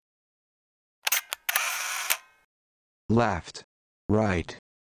left, right.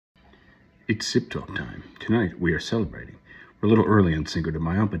 It's Sip Talk time. Tonight we are celebrating. We're a little early on Cinco de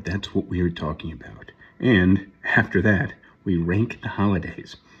Mayo, but that's what we are talking about. And after that, we rank the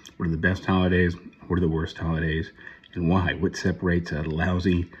holidays. What are the best holidays? What are the worst holidays? And why? What separates a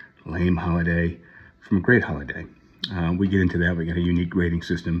lousy, lame holiday from a great holiday? We get into that. We got a unique grading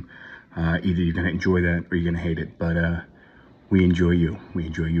system. Either you're going to enjoy that or you're going to hate it. But we enjoy you. We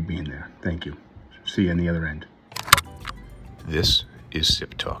enjoy you being there. Thank you. See you on the other end. This is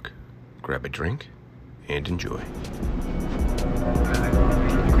Sip Talk. Grab a drink and enjoy.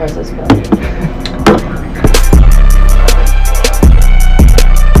 Where's this go?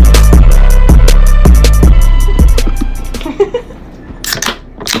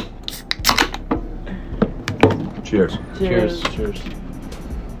 Cheers. Cheers. Cheers.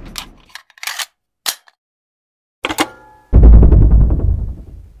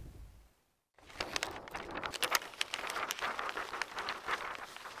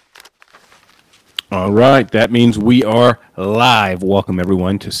 All right, that means we are live. Welcome,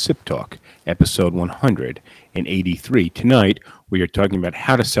 everyone, to Sip Talk, episode 183. Tonight, we are talking about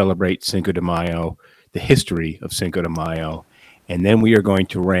how to celebrate Cinco de Mayo, the history of Cinco de Mayo, and then we are going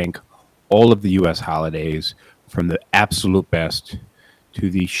to rank all of the U.S. holidays from the absolute best to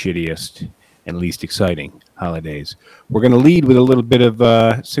the shittiest and least exciting holidays. We're going to lead with a little bit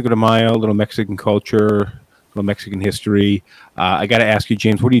of Cinco de Mayo, a little Mexican culture, a little Mexican history. I got to ask you,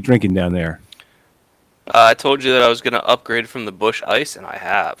 James, what are you drinking down there? I told you that I was going to upgrade from the Busch Ice, and I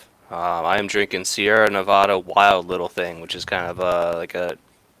have. I am drinking Sierra Nevada Wild Little Thing, which is kind of like a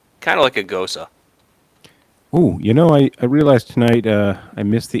Gosa. Oh, I realized tonight I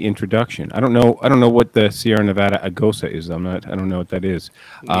missed the introduction. I don't know what the Sierra Nevada Agosa is. I don't know what that is.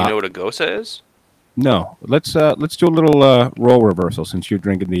 You know what a Gosa is? No. Let's do a little role reversal since you're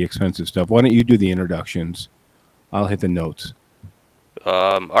drinking the expensive stuff. Why don't you do the introductions? I'll hit the notes.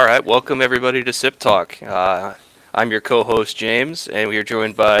 All right, welcome everybody to Sip Talk. I'm your co-host James, and we are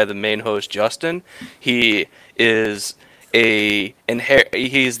joined by the main host Justin. He is he's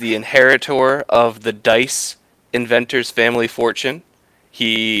the inheritor of the Dice inventor's family fortune.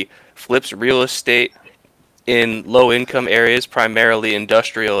 He flips real estate in low-income areas, primarily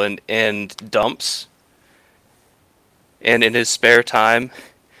industrial and dumps. And in his spare time,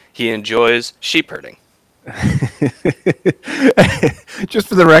 he enjoys sheep herding. Just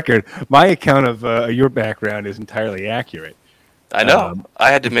for the record, my account of your background is entirely accurate. I know. I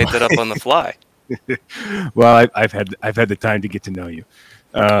had to make that up on the fly. Well, I've had the time to get to know you.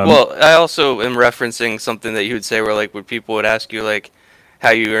 Well, I also am referencing something that you would say where people would ask you how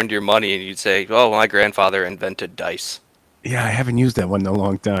you earned your money, and you'd say, "Oh, my grandfather invented dice." Yeah, I haven't used that one in a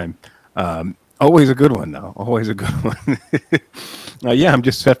long time. Always a good one, though. Always a good one. Yeah, I'm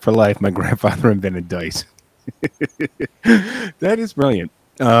just set for life. My grandfather invented dice. That is brilliant.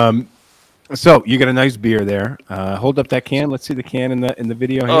 So you got a nice beer there. Hold up that can. Let's see the can in the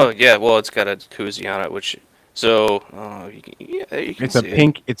video here. Oh yeah, well it's got a koozie on it, which you can it's a see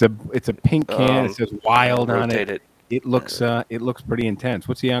pink. It's a pink can. It says Wild on rotate it. It looks pretty intense.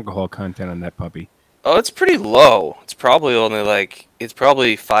 What's the alcohol content on that puppy? Oh, it's pretty low. It's probably only it's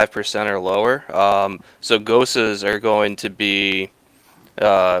probably 5% or lower. So Gosas are going to be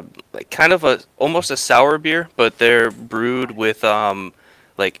kind of almost a sour beer, but they're brewed with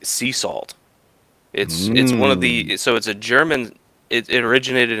sea salt. It's one of the it's a German. It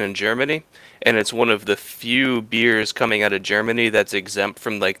originated in Germany, and it's one of the few beers coming out of Germany that's exempt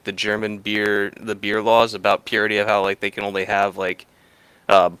from the German beer laws about purity of how they can only have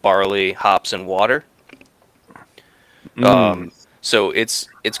barley, hops, and water. So it's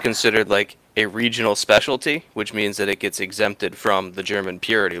considered a regional specialty, which means that it gets exempted from the German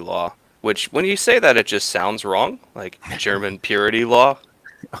purity law. Which, when you say that, it just sounds wrong, German purity law.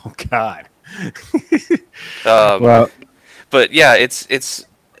 Oh God. Well, but yeah, it's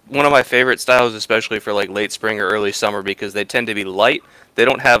one of my favorite styles, especially for late spring or early summer, because they tend to be light. They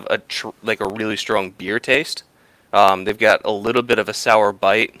don't have a really strong beer taste. They've got a little bit of a sour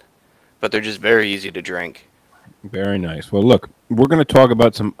bite, but they're just very easy to drink. Very nice. Well, look, we're going to talk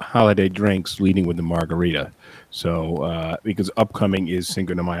about some holiday drinks leading with the margarita. So, because upcoming is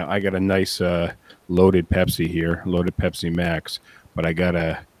Cinco de Mayo, I got a nice loaded Pepsi here, loaded Pepsi Max, but I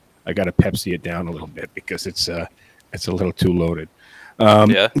gotta Pepsi it down a little bit because it's a little too loaded.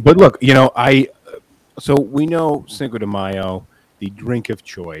 Yeah. But look, so we know Cinco de Mayo, the drink of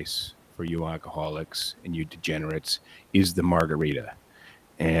choice for you alcoholics and you degenerates is the margarita,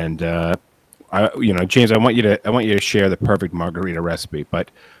 and James, I want you to share the perfect margarita recipe.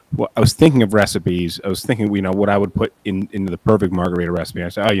 But I was thinking of recipes. I was thinking, what I would put into the perfect margarita recipe. I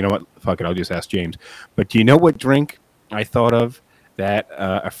said, oh, you know what? Fuck it. I'll just ask James. But do you know what drink I thought of that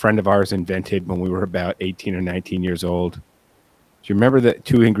a friend of ours invented when we were about 18 or 19 years old. Do you remember the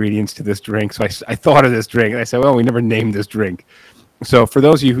two ingredients to this drink? So I thought of this drink. And I said, well, we never named this drink. So for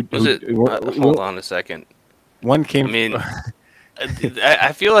those of you Was it? Hold on a second. one I came. mean,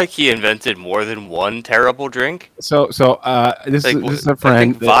 I feel like he invented more than one terrible drink. This Like, is a I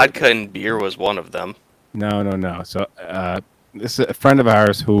friend. think vodka and beer was one of them. No. So this is a friend of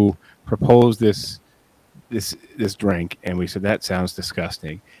ours who proposed this drink, and we said that sounds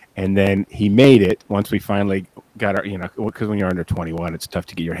disgusting. And then he made it once we finally got our, because when you're under 21, it's tough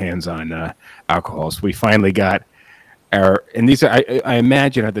to get your hands on alcohol. So we finally got and these are, I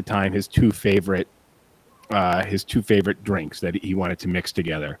imagine at the time his two favorite drinks that he wanted to mix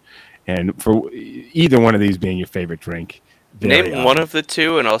together. And for either one of these being your favorite drink, Name one of the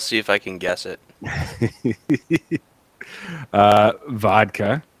two, and I'll see if I can guess it.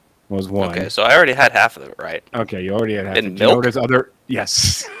 Vodka was one. Okay, so I already had half of it right. Okay, you already had half. And Do you know milk? there's other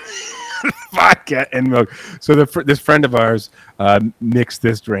yes, vodka and milk. So this friend of ours mixed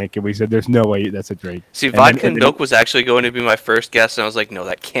this drink, and we said, "There's no way that's a drink." See, And vodka then- and milk was actually going to be my first guess, and I was like, no,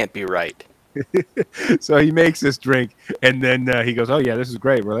 that can't be right. So he makes this drink, and then he goes, "Oh yeah, this is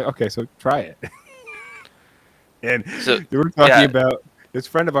great." We're like, "Okay, so try it." And So, we were talking yeah. about this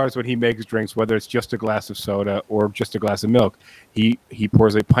friend of ours when he makes drinks, whether it's just a glass of soda or just a glass of milk, he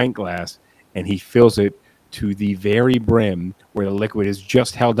pours a pint glass and he fills it to the very brim where the liquid is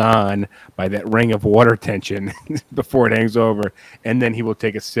just held on by that ring of water tension before it hangs over, and then he will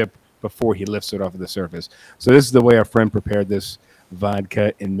take a sip before he lifts it off of the surface. So this is the way our friend prepared this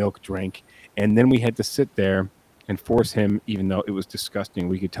vodka and milk drink, and then we had to sit there and force him, even though it was disgusting.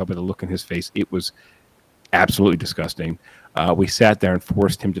 We could tell by the look in his face it was absolutely disgusting. We sat there and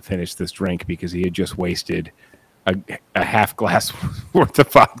forced him to finish this drink because he had just wasted a half glass worth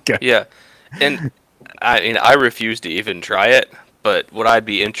of vodka. Yeah, and I mean, I refused to even try it, but what I'd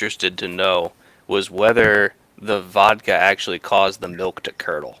be interested to know was whether the vodka actually caused the milk to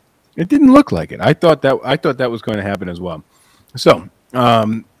curdle. It didn't look like it. I thought that was going to happen as well. So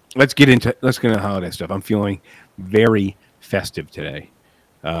let's get into the holiday stuff. I'm feeling very festive today.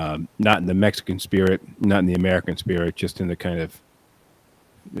 Not in the Mexican spirit, not in the American spirit, just in the kind of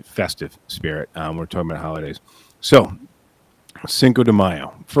festive spirit. We're talking about holidays. So, Cinco de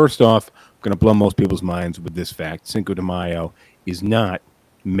Mayo. First off, I'm going to blow most people's minds with this fact. Cinco de Mayo is not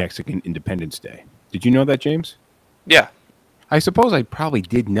Mexican Independence Day. Did you know that, James? Yeah, I suppose I probably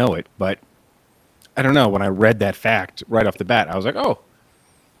did know it, but I don't know. When I read that fact right off the bat, I was like, oh,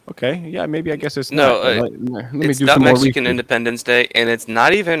 okay, yeah, maybe I guess it's No, not. Let me it's do not some more Mexican research. Independence Day, and it's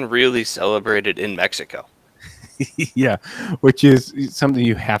not even really celebrated in Mexico. Yeah, which is something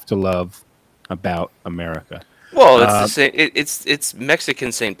you have to love about America. Well, it's the same. It's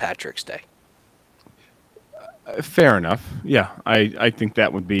Mexican St. Patrick's Day. Fair enough. Yeah, I think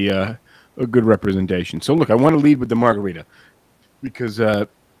that would be a good representation. So look, I want to lead with the margarita because the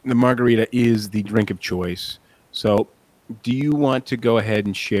margarita is the drink of choice. So do you want to go ahead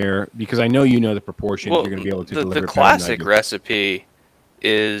and share? Because I know you know the proportion Well, you're going to be able to the deliver. it better than I classic do. recipe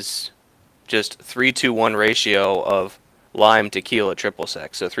is just 3-2-1 ratio of lime, tequila, triple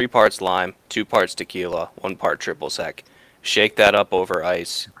sec. So 3 parts lime, 2 parts tequila, 1 part triple sec. Shake that up over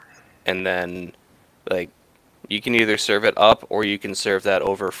ice, and then like you can either serve it up or you can serve that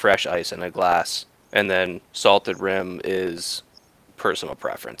over fresh ice in a glass. And then salted rim is personal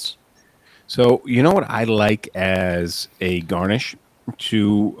preference. So you know what I like as a garnish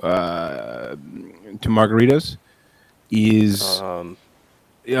to margaritas is Um,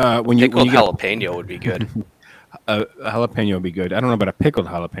 when you pickled get jalapeno would be good. a jalapeno would be good. I don't know about a pickled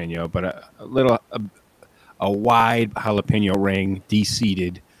jalapeno, but a wide jalapeno ring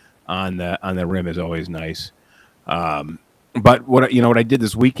de-seeded on the rim is always nice. But what I did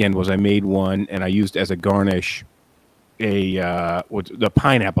this weekend was I made one and I used as a garnish the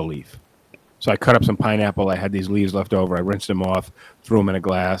pineapple leaf. So I cut up some pineapple. I had these leaves left over. I rinsed them off, threw them in a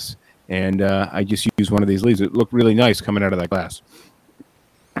glass, and I just used one of these leaves. It looked really nice coming out of that glass.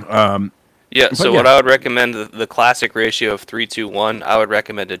 Yeah, so yeah. what I would recommend, the classic ratio of 3-2-1, I would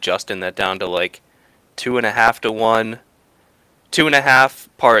recommend adjusting that down to like 2.5 to 1, 2.5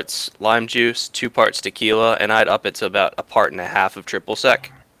 parts lime juice, 2 parts tequila, and I'd up it to about 1.5 parts of triple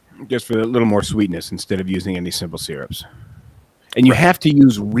sec. Just for a little more sweetness instead of using any simple syrups. And you have to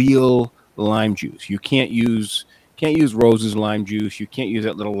use real lime juice. You can't use Rose's lime juice. You can't use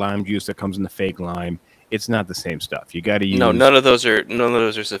that little lime juice that comes in the fake lime. It's not the same stuff. You got to use No, none of those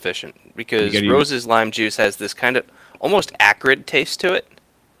are sufficient because gotta use- Rose's lime juice has this kind of almost acrid taste to it,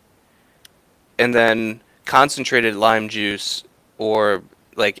 and then concentrated lime juice or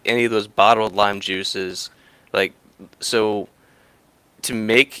like any of those bottled lime juices, like so to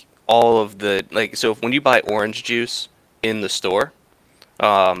make all of the so when you buy orange juice in the store,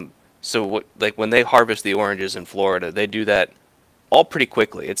 so what, like when they harvest the oranges in Florida, they do that all pretty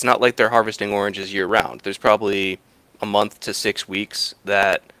quickly. It's not like they're harvesting oranges year round. There's probably a month to 6 weeks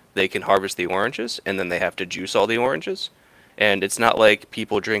that they can harvest the oranges, and then they have to juice all the oranges. And it's not like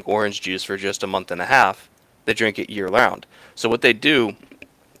people drink orange juice for just a month and a half. They drink it year round. So what they do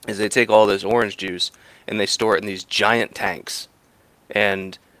is they take all this orange juice and they store it in these giant tanks,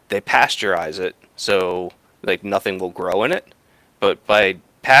 and they pasteurize it so like nothing will grow in it. But by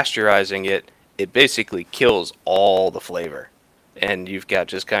pasteurizing it, it basically kills all the flavor, and you've got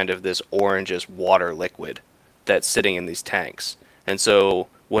just kind of this orangish water liquid that's sitting in these tanks. And so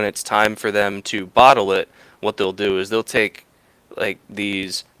when it's time for them to bottle it, what they'll do is they'll take like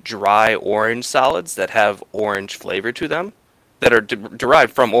these dry orange solids that have orange flavor to them that are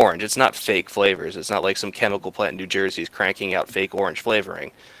derived from orange. It's not fake flavors. It's not like some chemical plant in New Jersey is cranking out fake orange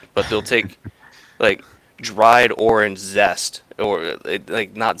flavoring. But they'll take like dried orange zest, or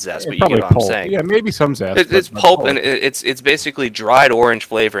like not zest, but you Probably get what I'm pulp. saying. Yeah, maybe some zest. It's but pulp, and it's basically dried orange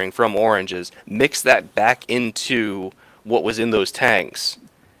flavoring from oranges. Mix that back into what was in those tanks,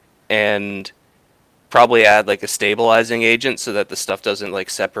 and probably add like a stabilizing agent so that the stuff doesn't like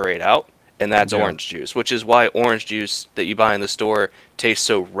separate out. And that's Yeah. orange juice, which is why orange juice that you buy in the store tastes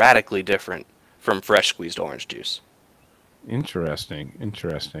so radically different from fresh squeezed orange juice. Interesting.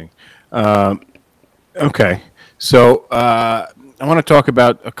 Okay, so I want to talk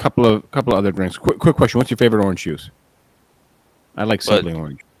about a couple of other drinks. Quick question: what's your favorite orange juice? I like But Simply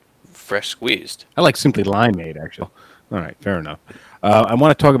Orange. fresh squeezed. I like Simply Limeade, actually. All right, fair enough. I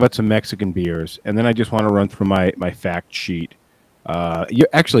want to talk about some Mexican beers, and then I just want to run through my fact sheet. You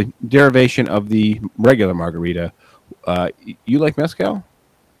actually derivation of the regular margarita. You like mezcal?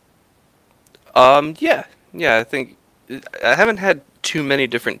 Yeah. I think I haven't had too many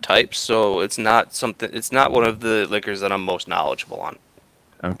different types, so it's not something. It's not one of the liquors that I'm most knowledgeable on.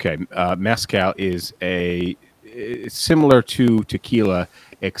 Okay, mezcal is it's similar to tequila,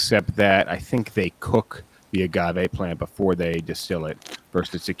 except that I think they cook the agave plant before they distill it.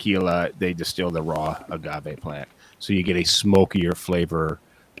 Versus tequila, they distill the raw agave plant, so you get a smokier flavor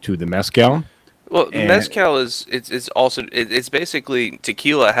to the mezcal. Well, And mezcal is it's also it's basically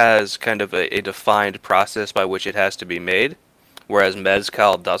tequila has kind of a defined process by which it has to be made, whereas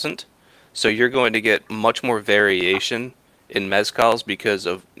mezcal doesn't. So you're going to get much more variation in mezcals because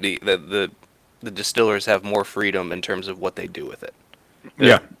of the distillers have more freedom in terms of what they do with it.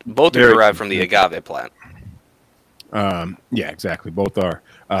 yeah, Both are very. derived from the agave plant. Yeah, exactly. Both are,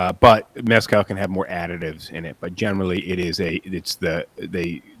 but mezcal can have more additives in it. But generally,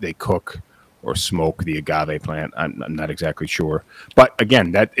 they cook or smoke the agave plant. I'm not exactly sure, but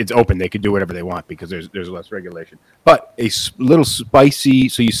again, that it's open. They could do whatever they want because there's less regulation. But little spicy,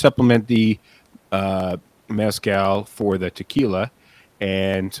 so you supplement the mezcal for the tequila,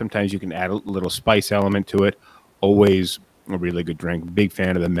 and sometimes you can add a little spice element to it. Always a really good drink. Big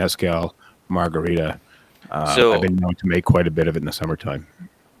fan of the mezcal margarita. I've So been known to make quite a bit of it in the summertime.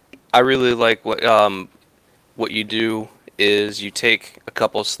 I really like what you do is you take a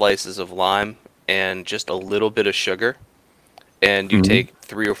couple slices of lime and just a little bit of sugar, and you Hmm. take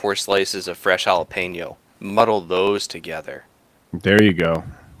 3 or 4 slices of fresh jalapeno, muddle those together, There you go.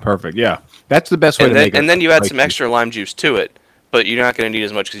 Perfect. Yeah, that's the best way and to then make it. and then you add some Spicy. extra lime juice to it. But you're not going to need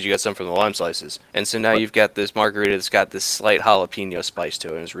as much because you got some from the lime slices, and so now But- you've got this margarita that's got this slight jalapeno spice to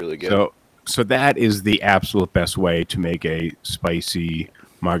it, and it's really good. So that is the absolute best way to make a spicy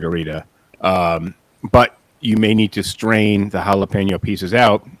margarita. But you may need to strain the jalapeno pieces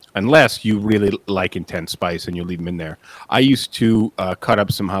out unless you really like intense spice and you leave them in there. I used to cut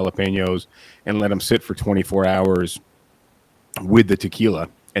up some jalapenos and let them sit for 24 hours with the tequila,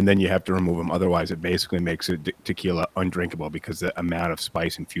 and then you have to remove them. Otherwise, it basically makes tequila undrinkable because the amount of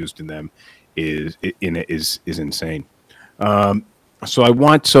spice infused in them is insane. So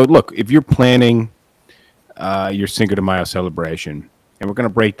look, if you're planning your Cinco de Mayo celebration, and we're going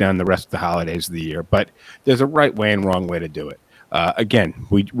to break down the rest of the holidays of the year, but there's a right way and wrong way to do it. Again,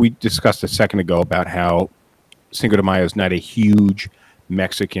 we discussed a second ago about how Cinco de Mayo is not a huge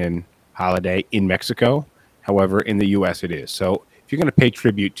Mexican holiday in Mexico. However, in the U.S., it is. So if you're going to pay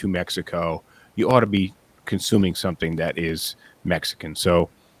tribute to Mexico, you ought to be consuming something that is Mexican. So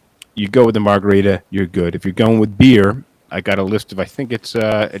you go with the margarita, you're good. If you're going with beer, I got a list of I think it's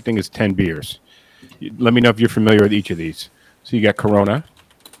 10 beers. Let me know if you're familiar with each of these. So you got Corona.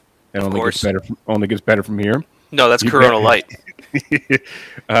 It Of only gets course. better. Only gets better from here. No, that's You Corona got, Light.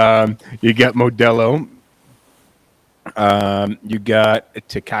 you got Modelo. You got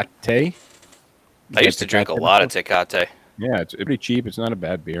Tecate. I used to drink a lot of Tecate. Yeah, it's pretty cheap. It's not a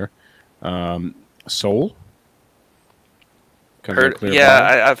bad beer. Soul. Comes in a clear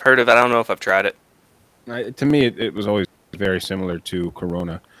bottle. I've heard of it. I don't know if I've tried it. To me, it was always very similar to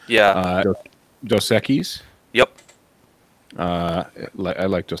Corona. Yeah. Dos Equis. Yep. I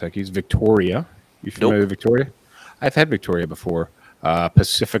like Dos Equis. Victoria. You familiar with Victoria? I've had Victoria before.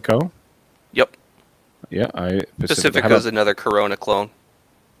 Pacifico. Yep. Yeah, Pacifico is another Corona clone.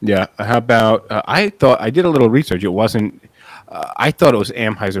 Yeah. How about? I did a little research. It wasn't. I thought it was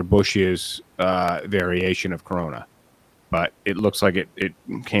Anheuser-Busch's variation of Corona, but it looks like it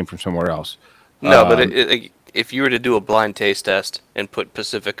came from somewhere else. No, but if you were to do a blind taste test and put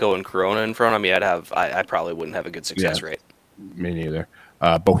Pacifico and Corona in front of me, I probably wouldn't have a good success rate. Me neither.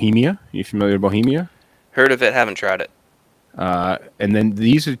 Bohemia. You familiar with Bohemia? Heard of it, haven't tried it. And then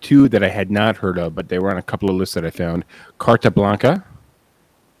these are two that I had not heard of, but they were on a couple of lists that I found. Carta Blanca.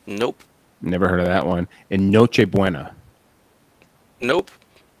 Nope. Never heard of that one. And Noche Buena. Nope.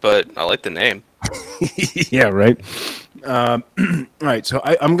 But I like the name. Yeah, right. All right, so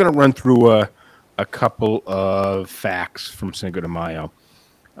I'm going to run through a couple of facts from Cinco de Mayo.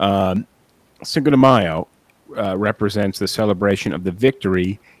 Cinco de Mayo represents the celebration of the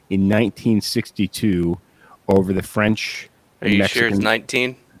victory in 1962 over the French. Are you sure it's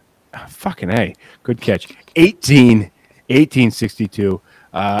 19? Fucking A. Good catch. 1862.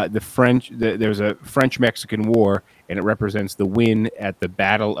 The French. There was a French-Mexican War, and it represents the win at the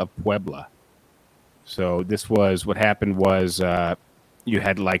Battle of Puebla. So this was what happened was you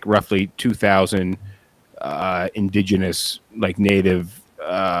had like roughly 2,000 indigenous, like native,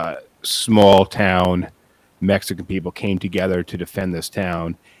 small town Mexican people came together to defend this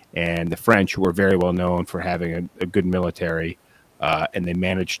town. And the French, who were very well known for having a good military, and they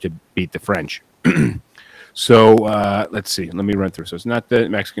managed to beat the French. So let's see. Let me run through. So it's not the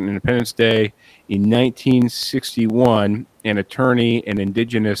Mexican Independence Day. In 1961, an attorney and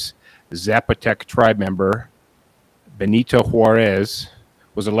indigenous Zapotec tribe member, Benito Juarez,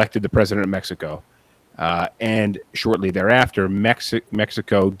 was elected the president of Mexico. And shortly thereafter,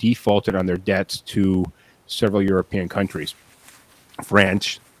 Mexico defaulted on their debts to several European countries,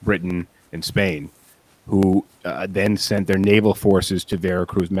 France, Britain, and Spain, who then sent their naval forces to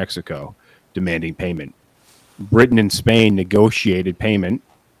Veracruz, Mexico, demanding payment. Britain and Spain negotiated payment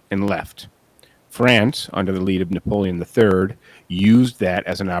and left. France, under the lead of Napoleon III, used that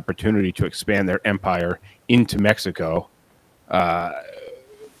as an opportunity to expand their empire into Mexico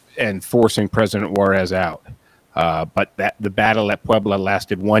and forcing President Juarez out. But the battle at Puebla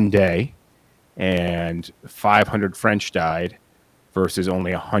lasted one day, and 500 French died versus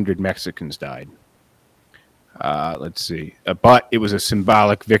only 100 Mexicans died. Let's see. But it was a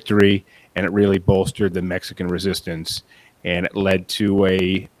symbolic victory, and it really bolstered the Mexican resistance, and it led to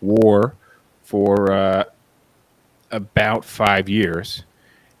a war for about 5 years,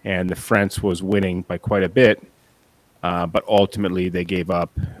 and the French was winning by quite a bit, but ultimately they gave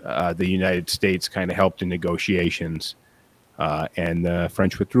up. The United States kind of helped in negotiations, and the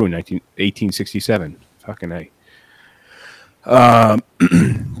French withdrew in 1867. Fucking A.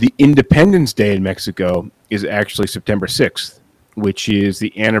 The Independence Day in Mexico is actually September 6th, which is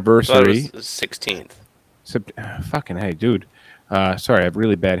the anniversary. It was the 16th. Fucking hey, dude. Sorry, I have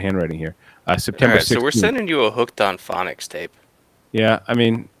really bad handwriting here. September 16th. So we're sending you a Hooked on Phonics tape. Yeah, I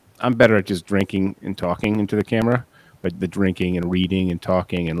mean, I'm better at just drinking and talking into the camera, but the drinking and reading and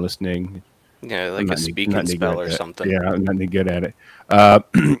talking and listening. Yeah, like a speaking spell or something. Yeah, I'm not any good at it.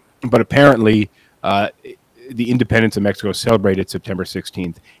 But apparently, the independence of Mexico is celebrated September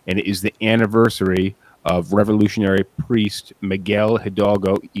 16th, and it is the anniversary of revolutionary priest Miguel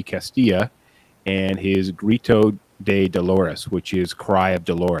Hidalgo y Castilla and his Grito de Dolores, which is Cry of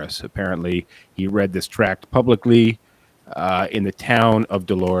Dolores. Apparently, he read this tract publicly in the town of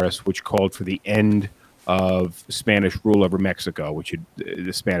Dolores, which called for the end of Spanish rule over Mexico, which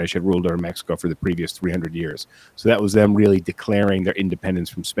the Spanish had ruled over Mexico for the previous 300 years. So that was them really declaring their independence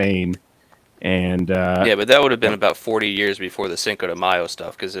from Spain. And yeah, but that would have been about 40 years before the Cinco de Mayo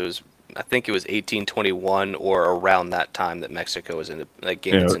stuff, because I think it was 1821 or around that time that Mexico was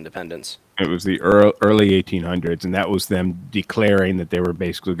gained its independence. It was the early 1800s, and that was them declaring that they were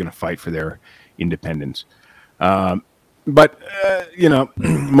basically going to fight for their independence. But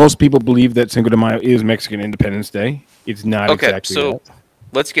most people believe that Cinco de Mayo is Mexican Independence Day. It's not exactly so that.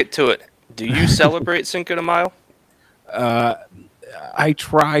 Let's get to it. Do you celebrate Cinco de Mayo? I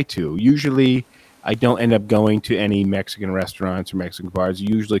try to. Usually, I don't end up going to any Mexican restaurants or Mexican bars.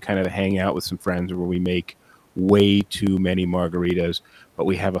 Usually kind of hang out with some friends where we make way too many margaritas, but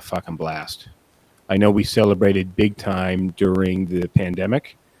we have a fucking blast. I know we celebrated big time during the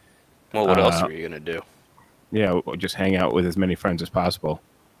pandemic, Well, what else are you gonna do? Yeah, we'll just hang out with as many friends as possible.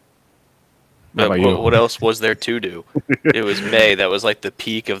 How But about you? what else was there to do? It was May. That was like the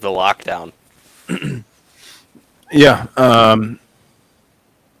peak of the lockdown. Yeah,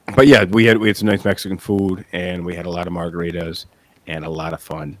 but yeah, we had some nice Mexican food, and we had a lot of margaritas and a lot of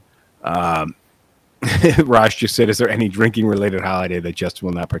fun. Raj just said, "Is there any drinking related holiday that Justin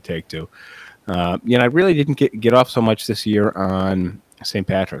will not partake to?" I really didn't get off so much this year on St.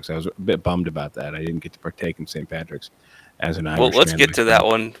 Patrick's. I was a bit bummed about that. I didn't get to partake in St. Patrick's as an Well, Irish let's man get to myself. that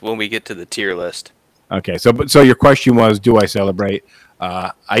one when we get to the tier list. Okay, so your question was, do I celebrate?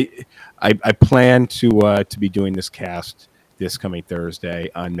 I plan to be doing this cast this coming Thursday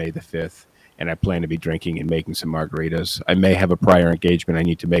on May the 5th, and I plan to be drinking and making some margaritas. I may have a prior engagement I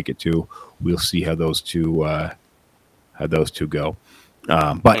need to make it to. We'll see how those two go. But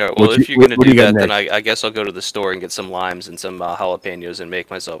All right, well, if you're gonna what do do you got that, then next? I guess I'll go to the store and get some limes and some jalapenos and make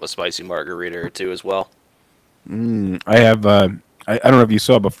myself a spicy margarita or two as well. I have. I don't know if you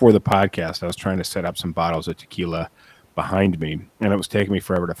saw before the podcast. I was trying to set up some bottles of tequila behind me, and it was taking me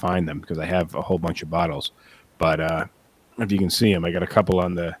forever to find them because I have a whole bunch of bottles. But if you can see them, I got a couple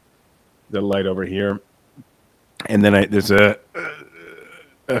on the light over here, and then there's a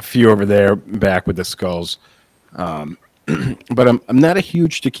few over there back with the skulls. But I'm not a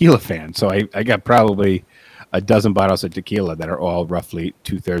huge tequila fan, so I got probably a dozen bottles of tequila that are all roughly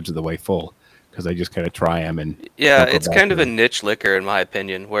 2/3 of the way full because I just kind of try them and Yeah, don't go it's back kind to of a them. niche liquor in my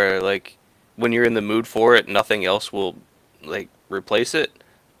opinion, where like when you're in the mood for it, nothing else will like replace it.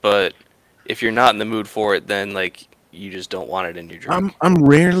 But if you're not in the mood for it, then like you just don't want it in your drink. I'm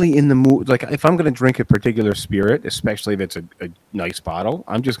rarely in the mood. Like if I'm going to drink a particular spirit, especially if it's a nice bottle,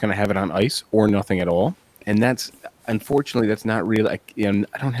 I'm just going to have it on ice or nothing at all. And that's unfortunately that's not really. Like, I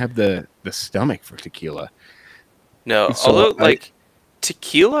don't have the stomach for tequila. No, So although like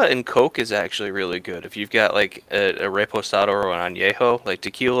tequila and Coke is actually really good. If you've got like a reposado or an añejo, like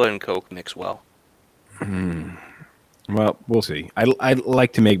tequila and Coke mix well. well, we'll see. I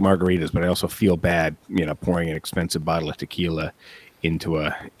like to make margaritas, but I also feel bad, pouring an expensive bottle of tequila into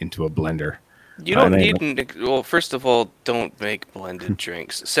a blender. You And don't I, need well, first of all, don't make blended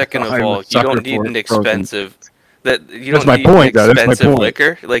drinks. Second of I'm a all, you sucker don't need for an frozen. expensive that you That's don't my need an point, though. That's my expensive point.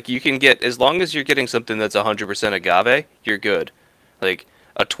 liquor. Like you can get as long as you're getting something that's 100% agave, you're good. Like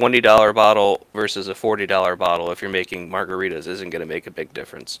a $20 bottle versus a $40 bottle if you're making margaritas isn't going to make a big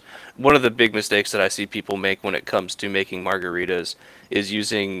difference. One of the big mistakes that I see people make when it comes to making margaritas is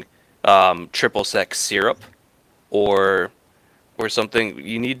using triple sec syrup or something.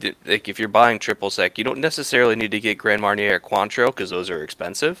 You need to, like, if you're buying triple sec, you don't necessarily need to get Grand Marnier or Cointreau because those are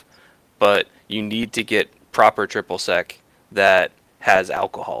expensive, but you need to get proper triple sec that has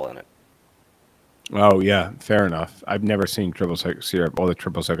alcohol in it. Oh yeah, fair enough. I've never seen triple sec syrup. All the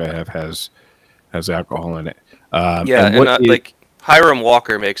triple sec I have has alcohol in it. Yeah, And and what is like Hiram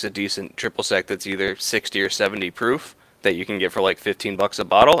Walker makes a decent triple sec that's either 60 or 70 proof that you can get for like $15 a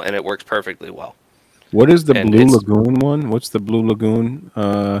bottle, and it works perfectly well. the And Blue it's Lagoon one? What's the Blue Lagoon?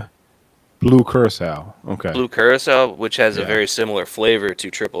 Blue Curacao. Okay. Blue Curacao, which has a Yeah. very similar flavor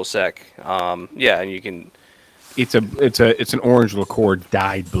to triple sec. Yeah, and you can It's an orange liqueur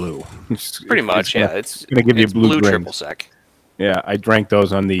dyed blue. pretty much, yeah, It's gonna give you it's blue blue triple drinks. sec. Yeah, I drank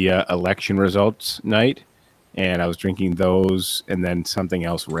those on the election results night, and I was drinking those, and then something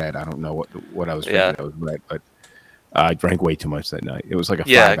else red. I don't know what I was drinking Yeah, that was red, but I drank way too much that night. It was like a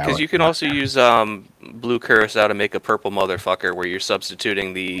yeah, 5 hour. because you can also use blue curacao to make a purple motherfucker, where you're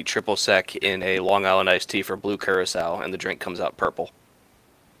substituting the triple sec in a Long Island iced tea for blue curacao, and the drink comes out purple.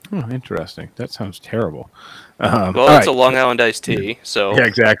 Oh, interesting. That sounds terrible. Well, All it's a right. Long Island iced tea, so Yeah,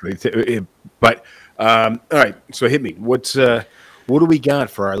 exactly. But all right. So hit me. What do we got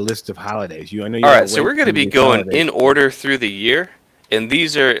for our list of holidays? I know you all got right. to So wait we're going for to be these going holidays. in order through the year, and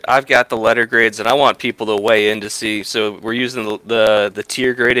these are I've got the letter grades, and I want people to weigh in to see. So we're using the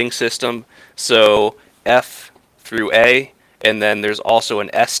tier grading system. So F through A, and then there's also an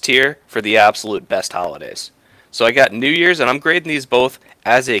S tier for the absolute best holidays. So I got New Year's, and I'm grading these both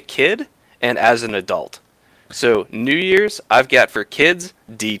as a kid and as an adult. So New Year's, I've got for kids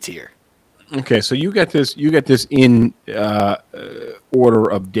D tier. Okay, so you got this. You got this in order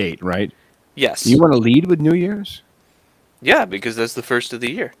of date, right? Yes. You want to lead with New Year's? Yeah, because that's the first of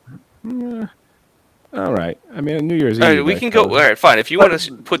the year. All right. I mean, New Year's All Eve. right, we I can go. All suppose. right, fine. If you want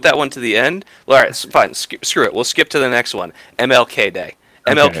to put that one to the end, all right, fine. Screw it. We'll skip to the next one. MLK Day.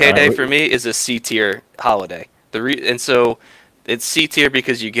 Okay, MLK all Day right. for me is a C tier holiday. And so it's C tier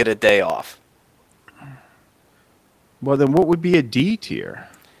because you get a day off, Well, then what would be a D tier?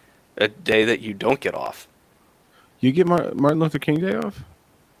 a day that you don't get off. You get Martin Luther King Day off?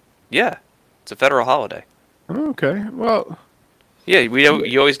 Yeah, it's a federal holiday. Okay. Well, Yeah,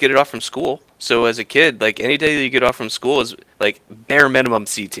 you always get it off from school. So as a kid, like any day that you get off from school is like bare minimum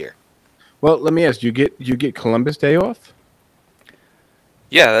C tier. let me ask you. You get Columbus Day off?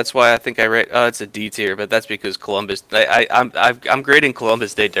 Yeah, that's why I think I rate. It's a D tier, but that's because Columbus. I'm grading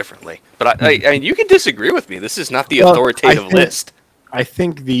Columbus Day differently. But I mean, you can disagree with me. This is not the Well, authoritative list. I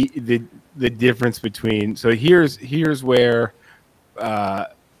think the difference between here's where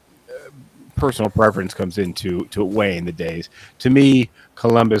personal preference comes into to weighing the days. To me,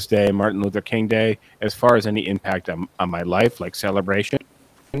 Columbus Day, Martin Luther King Day, as far as any impact on my life, like celebration,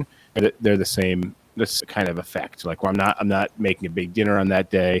 they're the same. This kind of effect. Like, well, I'm not making a big dinner on that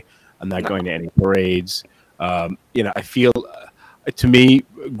day. I'm not going to any parades. I feel to me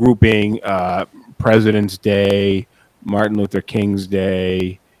grouping President's Day, Martin Luther King's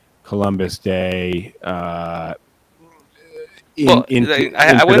Day, Columbus Day. Well, Into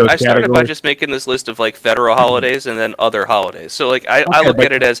I those started by categories. just making this list of like federal holidays and then other holidays. So like I Okay, look but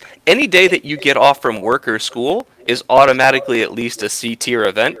at it as any day that you get off from work or school is automatically at least a C tier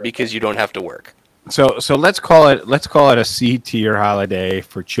event because you don't have to work. so let's call it a C tier holiday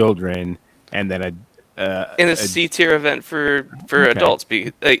for children, and then And a C tier event for Okay. adults.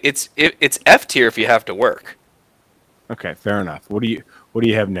 Like, it's F tier if you have to work. okay, fair enough. What do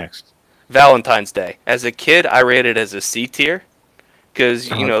you have next? Valentine's Day. As a kid, I rate it as a C tier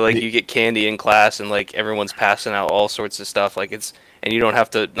because like The- you get candy in class and like everyone's passing out all sorts of stuff. Like and you don't have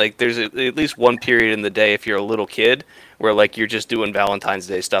to like. There's at least one period in the day if you're a little kid where like you're just doing Valentine's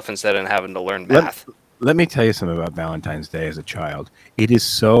Day stuff instead of having to learn let, math. let me tell you something about Valentine's Day as a child. It is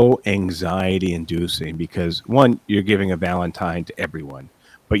so anxiety inducing because one, you're giving a Valentine to everyone,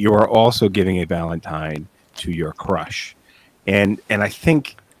 but you are also giving a Valentine to your crush. And I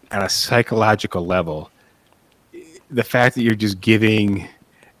think on a psychological level, the fact that you're just giving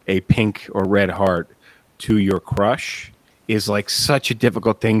a pink or red heart to your crush is like such a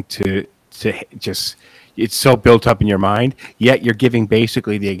difficult thing to just it's so built up in your mind, yet you're giving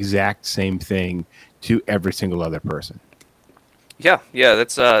basically the exact same thing to every single other person. Yeah,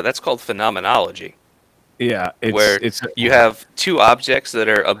 that's called phenomenology, Yeah, where it's you have two objects that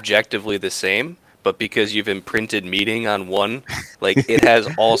are objectively the same, but because you've imprinted meaning on one, like it has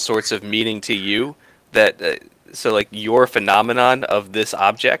all sorts of meaning to you that so like your phenomenon of this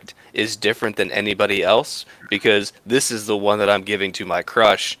object is different than anybody else because this is the one that I'm giving to my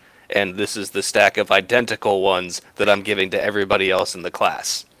crush and this is the stack of identical ones that I'm giving to everybody else in the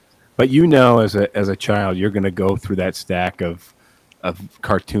class. but as a child, you're going to go through that stack of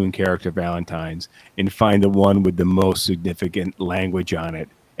cartoon character Valentines and find the one with the most significant language on it.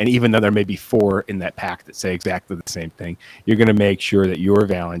 And even though there may be four in that pack that say exactly the same thing, you're going to make sure that your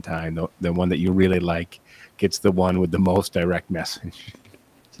Valentine, the one that you really like, gets the one with the most direct message.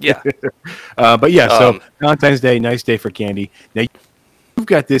 Yeah. But yeah, so Um, Valentine's Day, nice day for candy. Now you've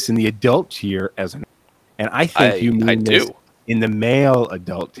got this in the adult tier as an, and I think you I mean this do. in the male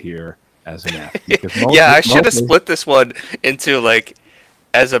adult tier as an F because Yeah, I should have mostly- split this one into like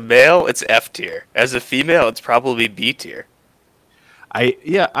as a male it's F tier. As a female it's probably B tier.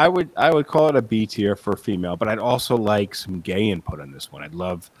 I would call it a B tier for female, but I'd also like some gay input on this one. I'd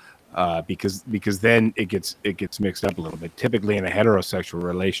love because then it gets mixed up a little bit. Typically, in a heterosexual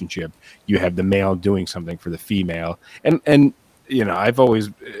relationship, you have the male doing something for the female, and I've always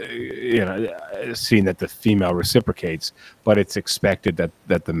seen that the female reciprocates, but it's expected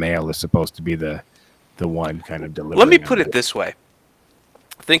that the male is supposed to be the one kind of delivering. Let me on put it this way.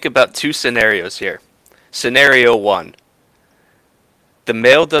 Think about two scenarios here. Scenario 1. The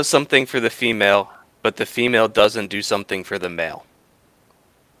male does something for the female, but the female doesn't do something for the male.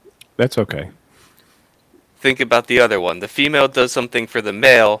 That's okay. Think about the other one. The female does something for the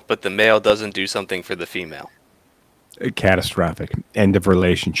male, but the male doesn't do something for the female. Catastrophic. End of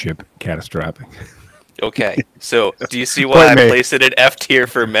relationship. Catastrophic. Okay, so do you see why Point I made. place it at F tier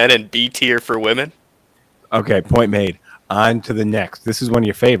for men and B tier for women? Okay, point made. On to the next. This is one of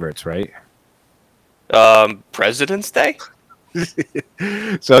your favorites, right? President's Day?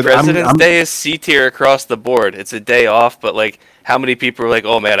 So President's Day is C tier across the board. It's a day off, but like, how many people are like,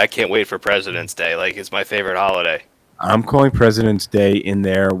 "Oh man, I can't wait for President's Day. Like, it's my favorite holiday." I'm calling President's Day in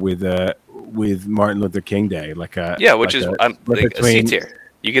there with Martin Luther King Day, like a Yeah, which like is a, I'm split like a C between- tier.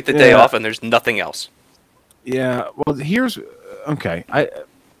 You get the day Yeah. off, and there's nothing else. Yeah, well, here's okay.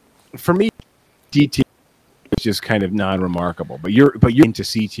 For me, D tier is just kind of non-remarkable, but you're into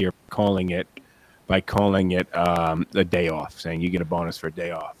C tier calling it a day off, saying you get a bonus for a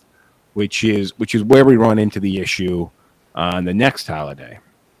day off, which is where we run into the issue on the next holiday.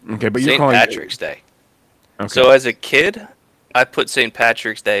 Okay, but you're St. calling Patrick's Day. Okay. So as a kid, I put St.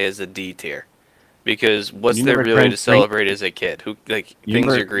 Patrick's Day as a D tier because what's You there never really drank to celebrate as a kid? Who like You things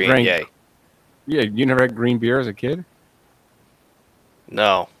never are green? drank. Yay! Yeah, you never had green beer as a kid.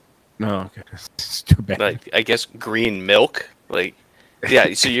 No, No, okay. It's too bad. like I guess green milk. Like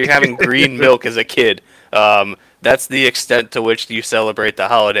yeah, so you're having green milk as a kid. That's the extent to which you celebrate the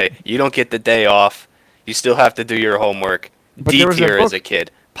holiday. You don't get the day off. You still have to do your homework. But D there was that tier as book. a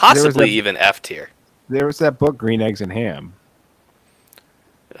kid, There was possibly that. even F tier. There was that book, Green Eggs and Ham.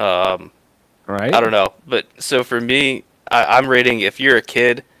 Um, Right? I don't know, but so for me, I'm rating if you're a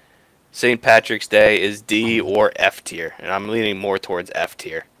kid, St. Patrick's Day is D or F tier, and I'm leaning more towards F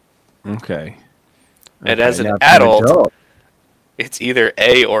tier. Okay. And Okay. as an Now, for an adult, it's either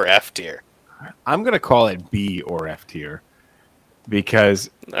A or F tier. I'm gonna call it B or F tier because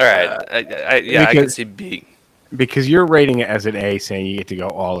All right, I can because see B. because you're rating it as an A, saying you get to go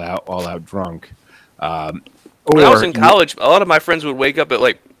all out drunk. Um, When I was or in college, a lot of my friends would wake up at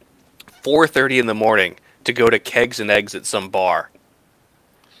like 4:30 in the morning to go to Kegs and Eggs at some bar,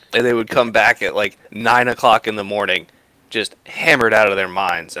 and they would come back at like 9 o'clock in the morning, just hammered out of their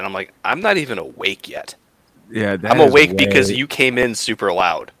minds. And I'm like, I'm not even awake yet. yeah, that I'm is awake because way- you came in super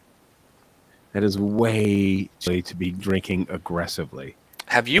loud. that is way too late to be drinking aggressively.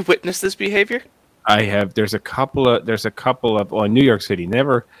 Have you witnessed this behavior? I have. There's a couple of. Well, in New York City,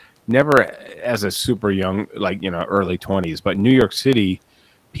 never as a super young, like early 20s, but in New York City,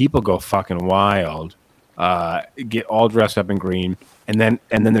 people go fucking wild, get all dressed up in green, and then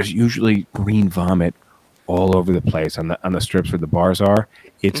there's usually green vomit all over the place on the strips where the bars are.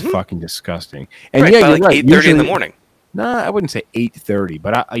 It's fucking disgusting. And Right, yeah, by you're like right. 8:30 in the Usually, morning. no, I wouldn't say 8:30,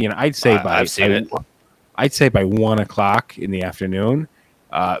 but I'd say I've seen it. I'd say by 1 o'clock in the afternoon.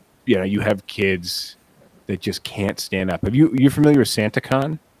 You have kids that just can't stand up. You familiar with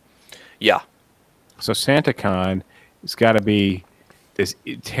SantaCon? Yeah. So SantaCon, it's got to be this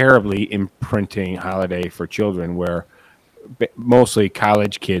terribly imprinting holiday for children, where mostly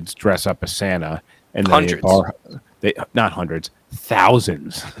college kids dress up as Santa, and then Hundreds. they not hundreds,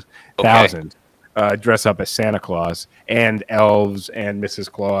 thousands, Okay. thousands dress up as Santa Claus and elves and Mrs.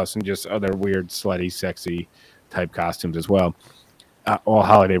 Claus and just other weird, slutty, sexy type costumes as well, all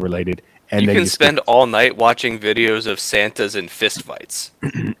holiday related. And You then can you spend all night watching videos of Santas in fistfights.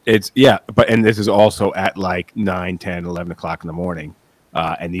 and this is also at like 9, 10, 11 o'clock in the morning.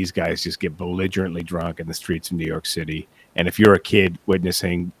 And these guys just get belligerently drunk in the streets of New York City. And if you're a kid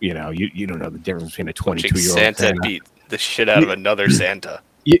witnessing, you don't know the difference between a Watching 22-year-old Santa Santa. beat the shit out of another Santa.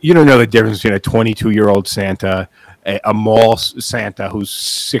 You don't know the difference between a 22-year-old Santa, a mall Santa who's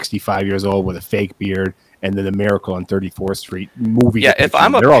 65 years old with a fake beard, and then the Miracle on 34th Street movie. Yeah, if depiction.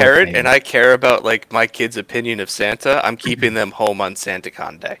 I'm a They're all the parent same. and I care about like my kid's opinion of Santa, I'm keeping them home on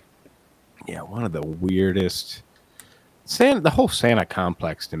SantaCon Day. Yeah, one of the weirdest. The whole Santa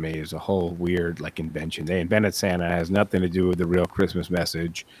complex to me is a whole weird like invention. They invented Santa. It has nothing to do with the real Christmas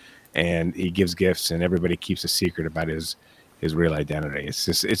message, and he gives gifts, and everybody keeps a secret about his real identity. It's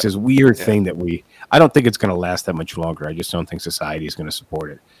this weird thing that I don't think it's going to last that much longer. I just don't think society is going to support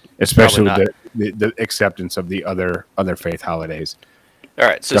it, especially Probably with the acceptance of the other faith holidays. All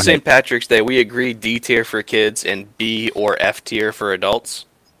right, so Go ahead. St. Patrick's Day, we agree D tier for kids and B or F tier for adults.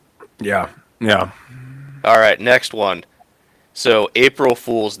 Yeah, yeah. All right, next one. So April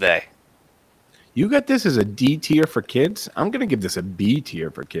Fool's Day. You got this as a D tier for kids. I'm going to give this a B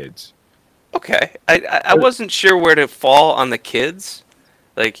tier for kids. Okay, I wasn't sure where to fall on the kids,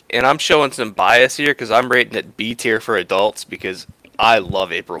 like, and I'm showing some bias here because I'm rating it B tier for adults because I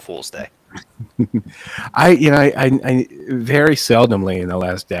love April Fool's Day. I very seldomly in the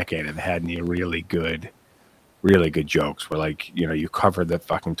last decade have had any really good jokes where like you cover the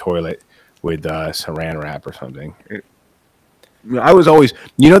fucking toilet with saran wrap or something. I was always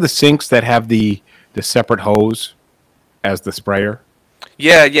the sinks that have the separate hose as the sprayer.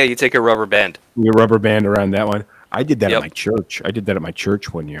 Yeah, you take a rubber band. Your rubber band around that one. I did that Yep. at my church. I did that at my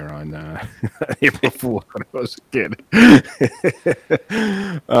church one year on April Fool when I was a kid.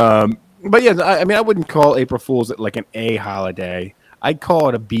 But yeah, I wouldn't call April Fool's like an A holiday. I'd call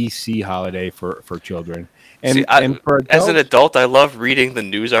it a BC holiday for children. And, See, and for adults, as an adult, I love reading the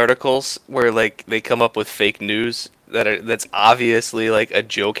news articles where like they come up with fake news that's obviously like a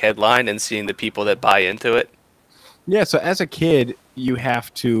joke headline and seeing the people that buy into it. yeah. So as a kid, you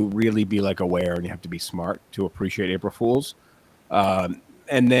have to really be like aware and you have to be smart to appreciate April Fools. And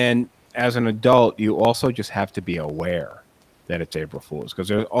then as an adult, you also just have to be aware that it's April Fools because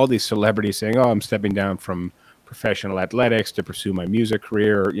there's all these celebrities saying, "Oh, I'm stepping down from professional athletics to pursue my music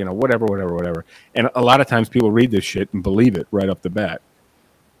career," or, whatever. And a lot of times people read this shit and believe it right off the bat.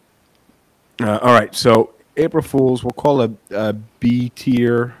 All right, so April Fools, we'll call a B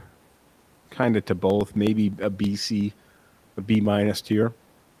tier, kind of to both, maybe a BC, a B minus tier.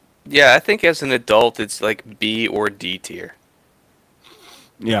 Yeah, I think as an adult, it's like B or D tier.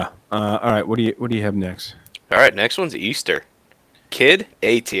 Yeah. All right. What do you have next? All right, next one's Easter. Kid,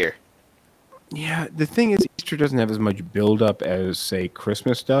 A tier. Yeah. The thing is, Easter doesn't have as much build up as say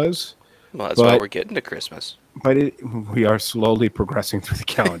Christmas does, Well, that's why but we're getting to Christmas. but we are slowly progressing through the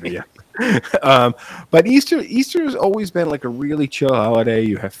calendar. Yeah. But Easter has always been like a really chill holiday.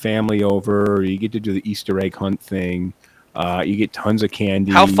 You have family over. You get to do the Easter egg hunt thing. You get tons of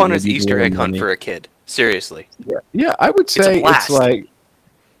candy. How fun is maybe Easter more egg hunt money. for a kid? Seriously. Yeah, I would a say it's blast. like,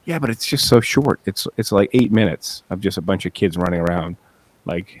 yeah, but it's just so short. It's like 8 minutes of just a bunch of kids running around.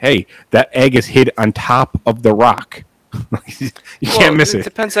 Like, hey, that egg is hid on top of the rock. You can't miss it.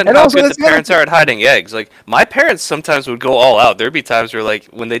 Depends on And how also, good that's the the other parents are at hiding eggs. Like my parents sometimes would go all out. There'd be times where like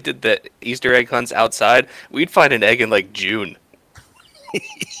when they did the Easter egg hunts outside, we'd find an egg in like June.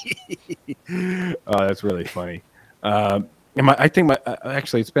 Oh, that's really funny. I think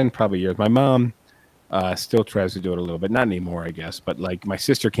actually, it's been probably years. My mom still tries to do it a little bit, not anymore, I guess. But like my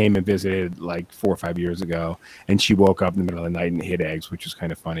sister came and visited like 4 or 5 years ago, and she woke up in the middle of the night and hid eggs, which was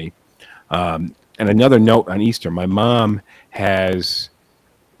kind of funny. And another note on Easter, my mom has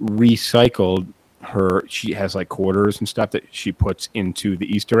recycled she has like quarters and stuff that she puts into the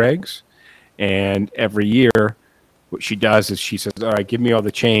Easter eggs. And every year, what she does is she says, all right, give me all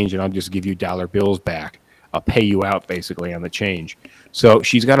the change and I'll just give you dollar bills back. I'll pay you out basically on the change. So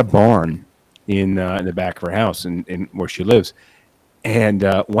she's got a barn in the back of her house in where she lives. And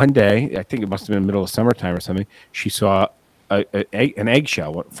one day, I think it must have been the middle of summertime or something, she saw an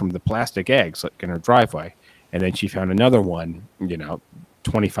eggshell from the plastic eggs like in her driveway. And then she found another one,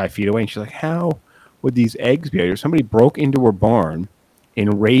 25 feet away. And she's like, how would these eggs be here? Somebody broke into her barn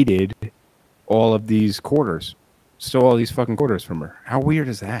and raided all of these quarters, stole all these fucking quarters from her. How weird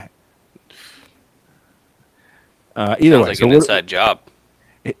is that? Either Sounds way, like an inside job.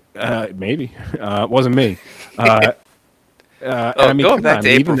 maybe it wasn't me. Going back to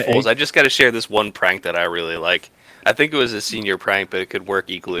April the Fools, I just got to share this one prank that I really like. I think it was a senior prank, but it could work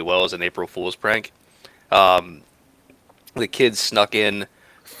equally well as an April Fool's prank. The kids snuck in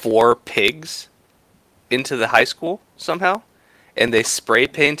 4 pigs into the high school somehow, and they spray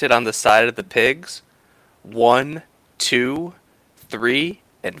painted on the side of the pigs 1, 2, 3,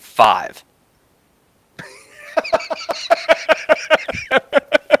 and 5.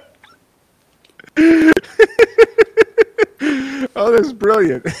 Oh, that's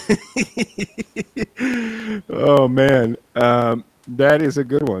brilliant. Oh man, that is a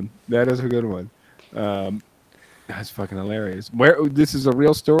good one. That is a good one. That's fucking hilarious. This is a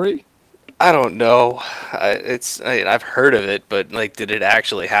real story? I don't know. I've heard of it, but like, did it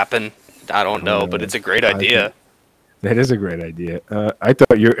actually happen? I don't know, but it's a great idea. That is a great idea. I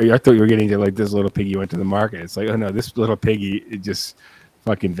thought you were getting to like this little piggy went to the market. It's like, oh no, this little piggy it just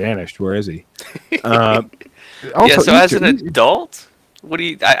fucking vanished. Where is he? Yeah. So as an adult, what do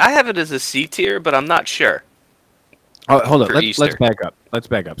you? I have it as a C tier, but I'm not sure. Hold on. For Let's Easter. back up. Let's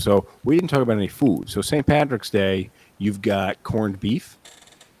back up. So we didn't talk about any food. So St. Patrick's Day, you've got corned beef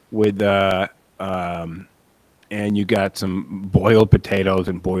with and you got some boiled potatoes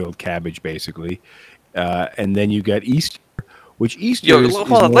and boiled cabbage, basically. And then you got Easter, which Easter Yo, is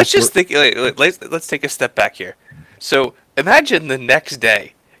hold on. more Let's just for- think. Let's take a step back here. So imagine the next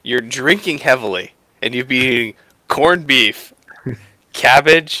day you're drinking heavily and you've been eating corned beef,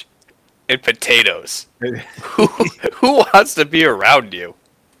 cabbage, and potatoes. Who wants to be around you?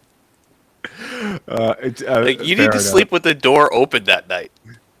 Like you need to sleep with the door open that night.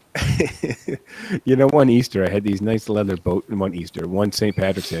 One Easter, I had these nice leather one St.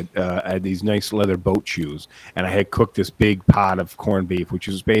 Patrick's Day, I had these nice leather boat shoes, and I had cooked this big pot of corned beef, which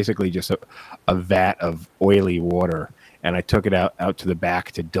was basically just a vat of oily water, and I took it out to the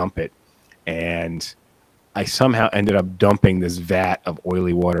back to dump it, and I somehow ended up dumping this vat of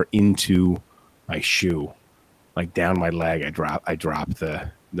oily water into my shoe, like down my leg. I dropped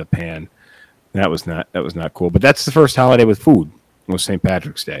the pan. That was not cool. But that's the first holiday with food. Was St.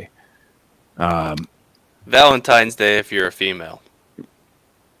 Patrick's Day. Valentine's Day if you're a female.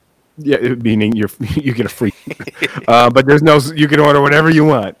 Yeah, meaning you get a free. But there's no. You can order whatever you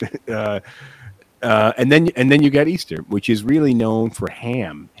want. And then you got Easter, which is really known for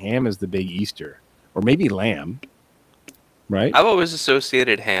ham. Ham is the big Easter, or maybe lamb, right? I've always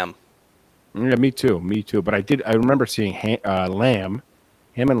associated ham. Yeah, me too. But I remember seeing lamb,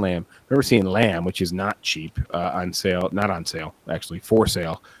 ham and lamb. I remember seeing lamb, which is not cheap, on sale. Not on sale, actually, for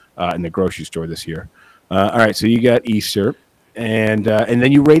sale in the grocery store this year. All right, so you got Easter. and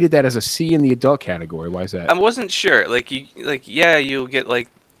then you rated that as a C in the adult category. Why is I that? wasn't sure. Yeah, you'll get like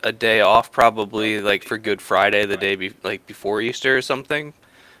a day off probably like for Good Friday, the day before Easter or something.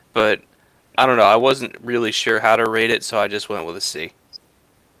 But I don't know. I wasn't really sure how to rate it, so I just went with a C.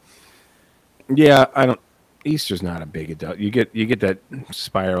 Yeah, I don't. Easter's not a big adult. You get that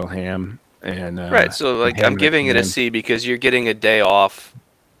spiral ham and Right. So like ham I'm and giving it a ham. C because you're getting a day off,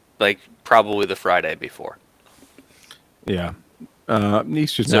 like probably the Friday before. Yeah,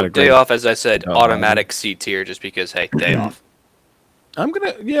 Easter's So not a day great off, as I said, adult holiday. automatic C tier, just because hey, day off. I'm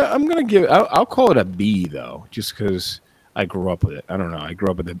gonna give. I'll call it a B though, just because I grew up with it. I don't know. I grew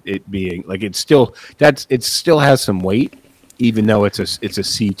up with it being like it still has some weight, even though it's a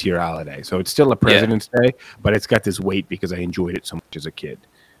C tier holiday. So it's still a Yeah. President's Day, but it's got this weight because I enjoyed it so much as a kid.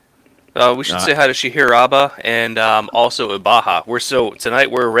 We should Uh, say hi to Shihiraba and also Ibaha. Tonight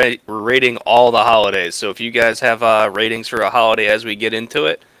we're rating all the holidays. So if you guys have ratings for a holiday as we get into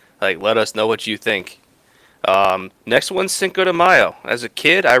it, like let us know what you think. Next one's Cinco de Mayo. As a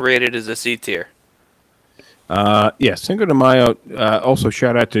kid, I rated as a C tier. yeah, Cinco de Mayo. Also,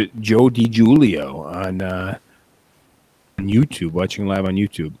 shout out to Joe DiGiulio on YouTube, watching live on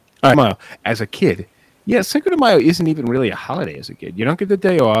YouTube. Mayo, as a kid, yeah, Cinco de Mayo isn't even really a holiday as a kid. You don't get the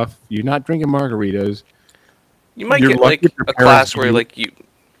day off. You're not drinking margaritas. You might You're get lucky like if your a parents class where do. like you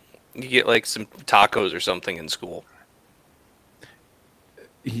get like some tacos or something in school.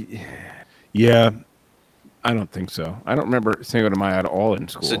 Yeah, I don't think so. I don't remember Cinco de Mayo at all in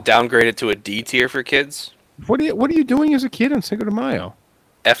So school. downgrade it to a D tier for kids. What are you doing as a kid on Cinco de Mayo?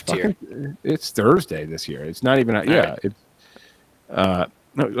 F tier. Fucking, it's Thursday this year. It's not even. All Yeah, right. it's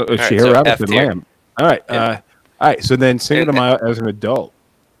no, All right. Shahir So F Robinson tier. Lamb. All right, Yeah. all right. So then Cinco de And Mayo as an adult.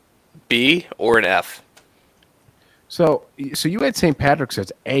 B or an F. So you had St. Patrick's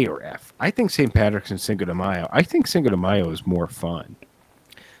as A or F. I think St. Patrick's and Cinco de Mayo. I think Cinco de Mayo is more fun.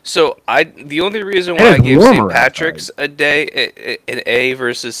 So the only reason And why I it's gave St. warmer outside. Patrick's an A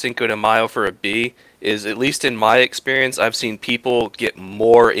versus Cinco de Mayo for a B is, at least in my experience, I've seen people get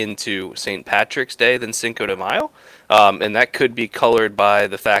more into St. Patrick's Day than Cinco de Mayo, and that could be colored by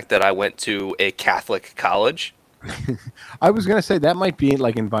the fact that I went to a Catholic college. I was gonna say that might be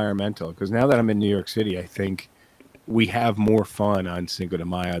like environmental because now that I'm in New York City, I think we have more fun on Cinco de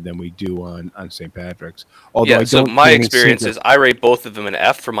Mayo than we do on St. Patrick's. Although Yeah, I so don't my see any experience Cinco. is I rate both of them an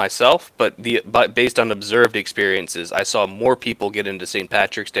F for myself, but based on observed experiences, I saw more people get into St.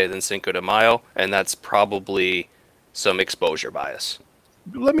 Patrick's Day than Cinco de Mayo, and that's probably some exposure bias.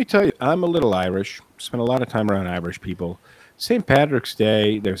 Let me tell you, I'm a little Irish. Spent a lot of time around Irish people. St. Patrick's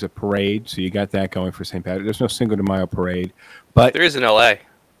Day, there's a parade, so you got that going for St. Patrick. There's no Cinco de Mayo parade, but There is in LA.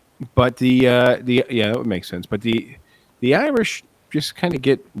 the yeah, that would make sense. But the Irish just kind of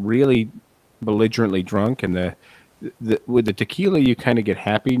get really belligerently drunk, and the with the tequila you kind of get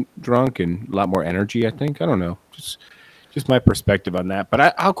happy drunk and a lot more energy. I think I don't know, just my perspective on that.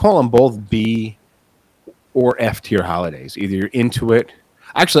 But I'll call them both B or F tier holidays. Either you're into it.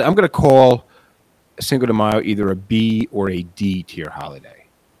 Actually, I'm going to call Cinco de Mayo either a B or a D tier holiday.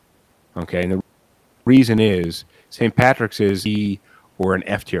 Okay, and the reason is St. Patrick's is E or an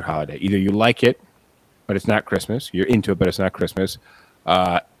F tier holiday. Either you like it, but it's not Christmas. You're into it, but it's not Christmas.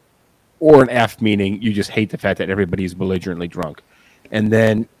 Or an F, meaning you just hate the fact that everybody's belligerently drunk. And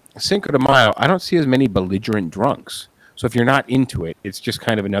then Cinco de Mayo, I don't see as many belligerent drunks. So if you're not into it, it's just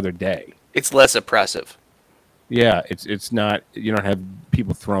kind of another day. It's less oppressive. Yeah, it's not. You don't have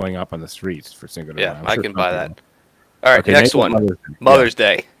people throwing up on the streets for Cinco de Mayo. Yeah, I'm I sure can some buy people- that. All right, Okay, next maybe one. Mother's Day. Mother's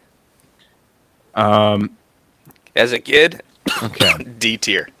Day. Yeah. As a kid, Okay. D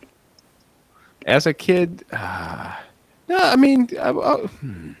tier. As a kid, no, I mean,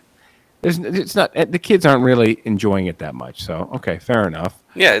 it's not. The kids aren't really enjoying it that much. So okay, fair enough.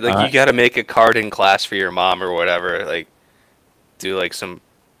 Yeah, like Uh, you got to make a card in class for your mom or whatever. Like, do like some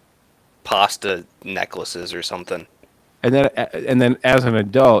pasta necklaces or something. And then as an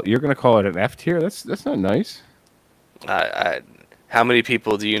adult, you're going to call it an F tier. That's not nice. How many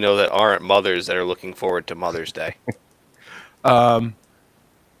people do you know that aren't mothers that are looking forward to Mother's Day?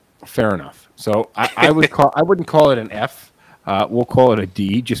 Fair enough. So I wouldn't call it an F. We'll call it a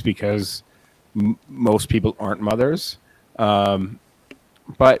D, just because most people aren't mothers.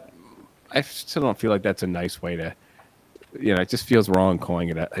 But I still don't feel like that's a nice way to. It just feels wrong calling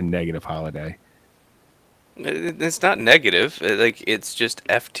it a negative holiday. It's not negative. It's just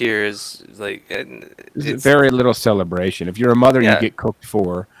F tier is like It's very little celebration. If you're a mother, Yeah. you get cooked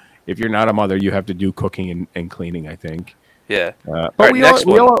for. If you're not a mother, you have to do cooking and cleaning, I think. yeah. But All right, next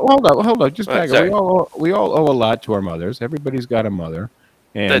one. hold on, just Oh, back up. sorry. We all owe a lot to our mothers. Everybody's got a mother,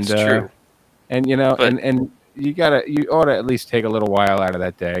 and That's true. And But- you ought to at least take a little while out of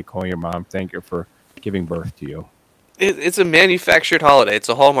that day, call your mom, thank her for giving birth to you. It's a manufactured holiday. It's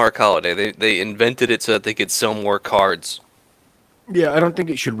a Hallmark holiday. They invented it so that they could sell more cards. Yeah, I don't think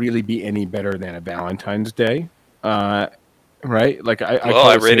it should really be any better than a Valentine's Day, right? Like I Well, call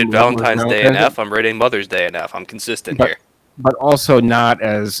I it rated St. Elmo's Valentine's Day an F. I'm rating Mother's Day an F. I'm consistent But- here. but also not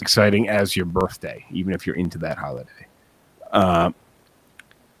as exciting as your birthday, even if you're into that holiday. All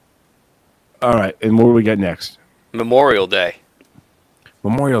right, and what do we got next? Memorial Day.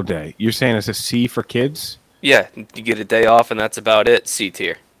 Memorial Day. You're saying it's a C for kids? Yeah, you get a day off, and that's about it. C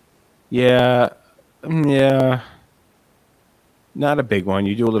tier. Yeah, yeah. Not a big one.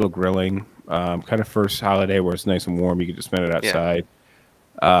 You do a little grilling. Kind of first holiday where it's nice and warm. You get to spend it outside.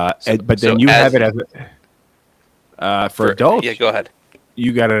 But then you have it as for adults. Yeah, go ahead.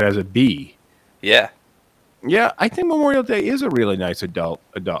 You got it as a B. Yeah. Yeah, I think Memorial Day is a really nice adult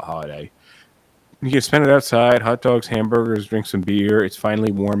holiday. You can spend it outside, hot dogs, hamburgers, drink some beer. It's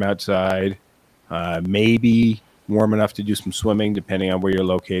finally warm outside. Maybe warm enough to do some swimming, depending on where you're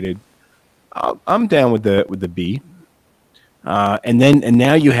located. I'm down with the B. And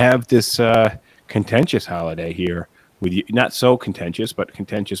now you have this contentious holiday here with you, not so contentious, but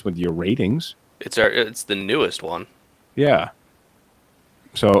contentious with your ratings. It's the newest one. Yeah.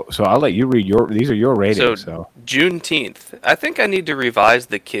 So I'll let you read these are your ratings. So Juneteenth. I think I need to revise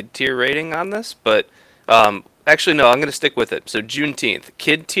the kid tier rating on this, but actually no, I'm going to stick with it. So Juneteenth,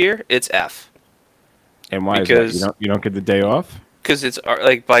 kid tier, it's F. And why is that? You don't get the day off? Because it's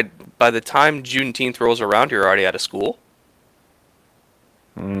like by the time Juneteenth rolls around, you're already out of school.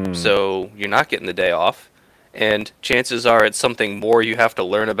 So you're not getting the day off, and chances are it's something more you have to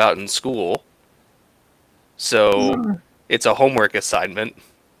learn about in school. So it's a homework assignment.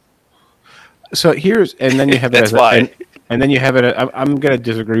 So and then you have it That's as why. and then you have it. I'm going to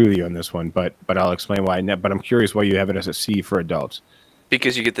disagree with you on this one, but I'll explain why. But I'm curious why you have it as a C for adults.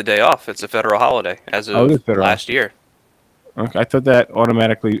 Because you get the day off. It's a federal holiday as of it is federal. last year. Okay, I thought that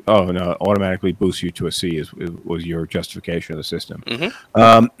automatically. Oh no, automatically boosts you to a C. Was your justification of the system?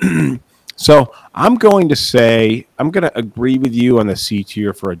 Mm-hmm. So I'm going to agree with you on the C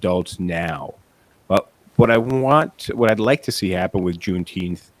tier for adults now. But what I'd like to see happen with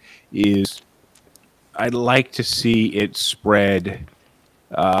Juneteenth is I'd like to see it spread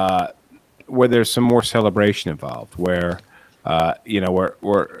where there's some more celebration involved, where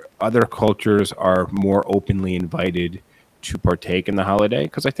where other cultures are more openly invited to partake in the holiday,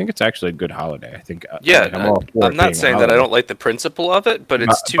 because I think it's actually a good holiday. I think I'm all for I'm it not being a saying that I holiday. don't like the principle of it, but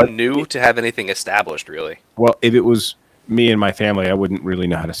it's too but new to have anything established, really. Well, if it was me and my family, I wouldn't really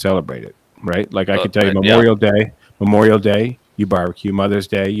know how to celebrate it, right? Like I could tell you yeah. Memorial Day, you barbecue. Mother's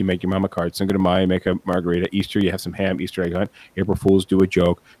Day, you make your mama card. Cinco de Mayo, you make a margarita. Easter, you have some ham, Easter egg hunt. April Fools, do a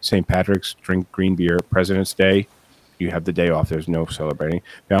joke. St. Patrick's, drink green beer. President's Day, you have the day off. There's no celebrating.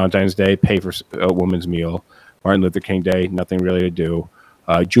 Valentine's Day, pay for a woman's meal. Martin Luther King Day, nothing really to do.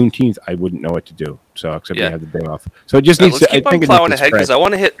 Juneteenth, I wouldn't know what to do. So except you have the day off. So it just needs Let's to. keep I think on it needs plowing to ahead because spread. I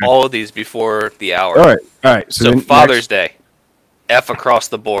want to hit all of these before the hour. All right. So then Father's Day, F across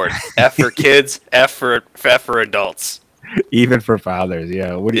the board. F for kids, F for adults. Even for fathers,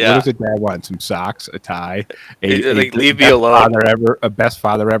 yeah. What does a dad want? Some socks, a tie, Leave me best alone. a best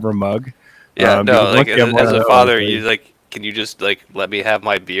father ever mug. Yeah, no. because Like once you have one as of a those, father, like, you like, can you just like let me have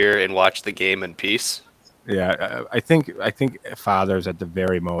my beer and watch the game in peace? Yeah, I think fathers at the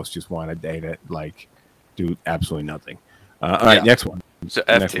very most just want a day to like do absolutely nothing. All right, next one. So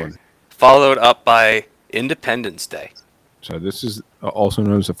F Next tier, one. followed up by Independence Day. So this is also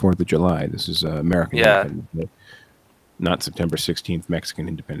known as the 4th of July. This is American Independence Day, not September 16th, Mexican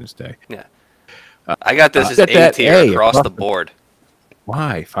Independence Day. Yeah, I got this as got A that tier A across across the board.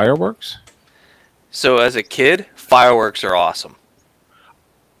 Why fireworks? So as a kid, fireworks are awesome.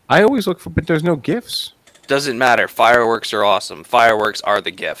 I always look for, but there's no gifts. Doesn't matter. Fireworks are awesome. Fireworks are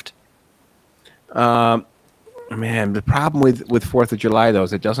the gift. Man, the problem with 4th of July though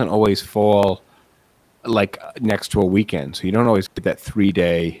is it doesn't always fall like next to a weekend, so you don't always get that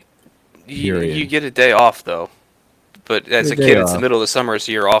 3-day period. You get a day off though. But as a Day kid, it's the off. middle of the summer,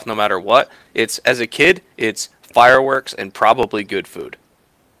 so you're off no matter what. As a kid, it's fireworks and probably good food.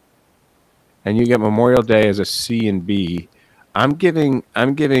 And you get Memorial Day as a C and B. I'm giving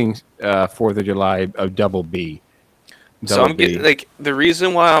 4th of July a double B. So I'm getting like the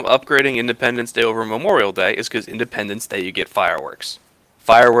reason why I'm upgrading Independence Day over Memorial Day is because Independence Day you get fireworks.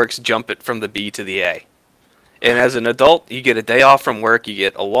 Fireworks jump it from the B to the A. And as an adult, you get a day off from work. You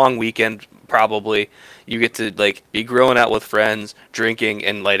get a long weekend probably. You get to like be grilling out with friends, drinking,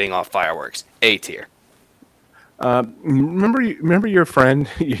 and lighting off fireworks. A tier. Remember your friend,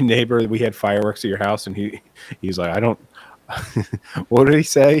 your neighbor? We had fireworks at your house, and he's like, I don't. What did he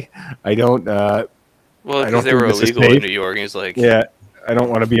say? I don't. Well, I because don't they think were this is illegal in safe. New York, and he's like, Yeah, I don't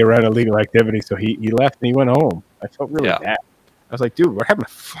want to be around illegal activity. So he left and he went home. I felt really Yeah. bad. I was like, dude, we're having a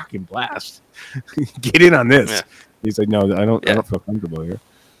fucking blast. Get in on this. Yeah. He's like, no, I don't. I Yeah. don't feel comfortable here.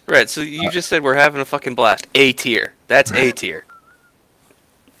 right. So you just said we're having a fucking blast. A tier. That's A tier.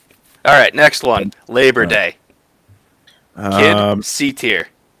 All right, next one. Labor Day. Kid, Um, C tier.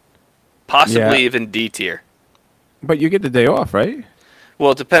 Possibly yeah. even D tier. But you get the day off, right?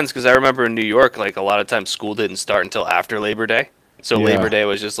 Well, it depends, because I remember in New York, like, a lot of times school didn't start until after Labor Day. So Yeah. Labor Day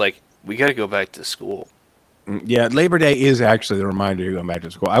was just like, we got to go back to school. Yeah, Labor Day is actually the reminder you're going back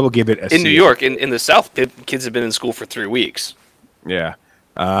to school. I will give it a In C. New York, in the South, kids have been in school for 3 weeks. Yeah.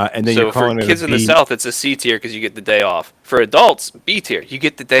 And then So you're for calling it kids a in the B. South, it's a C tier because you get the day off. For adults, B tier. You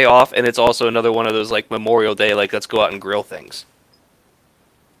get the day off, and it's also another one of those, like, Memorial Day, like, let's go out and grill things.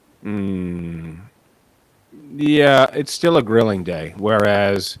 Yeah, it's still a grilling day,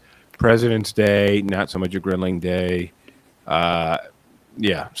 whereas President's Day, not so much a grilling day.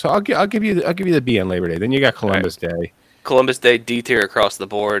 Yeah, so I'll give you the B on Labor Day. Then you got Columbus Day. Columbus Day, D tier across the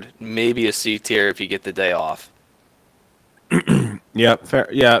board. Maybe a C tier if you get the day off. Yeah, fair.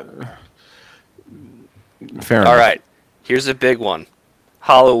 Yeah, fair All enough. right, here's a big one.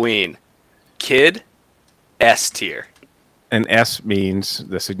 Halloween. Kid, S tier. And S means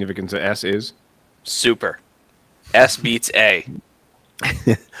the significance of S is Super. S beats A.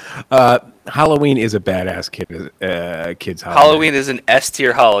 Halloween is a badass kids holiday. Halloween is an S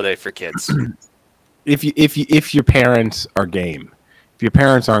tier holiday for kids. If your parents are game, if your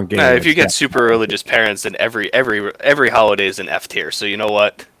parents aren't game, If you it's get not- super religious parents, then every holiday is an F tier. So you know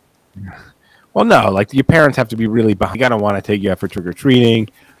what? well, no, like your parents have to be really behind. You gotta want to take you out for trick or treating.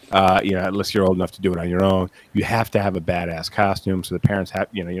 Unless you're old enough to do it on your own, you have to have a badass costume. So the parents have,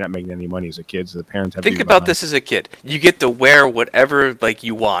 you're not making any money as a kid, so the parents have. Think to be about behind. this as a kid. You get to wear whatever like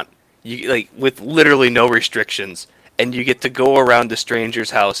you want. You like with literally no restrictions, and you get to go around to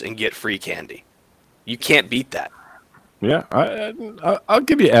strangers' house and get free candy. You can't beat that. Yeah, I'll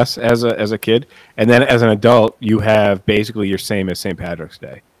give you S as a kid, and then as an adult, you have basically your same as St. Patrick's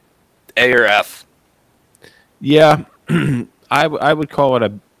Day. A or F. Yeah, I would call it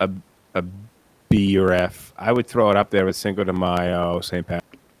a B or F. I would throw it up there with Cinco de Mayo, St.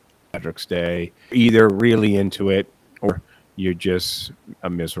 Patrick's Day. Either really into it, or you're just a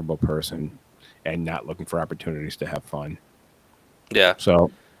miserable person and not looking for opportunities to have fun. Yeah. So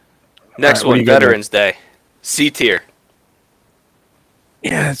Next what do one, you got there? Veterans Day. C tier.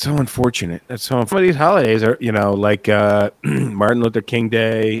 yeah, it's so unfortunate. Some of these holidays are, like Martin Luther King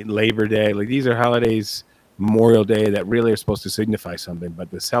Day, Labor Day. Like these are holidays, Memorial Day, that really are supposed to signify something, but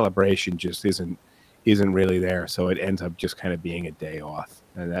the celebration just isn't really there. So it ends up just kind of being a day off,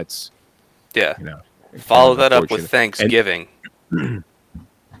 and that's Yeah. it's Follow kind of that up with unfortunate. Thanksgiving.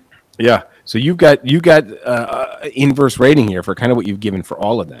 Yeah, so you got inverse rating here for kind of what you've given for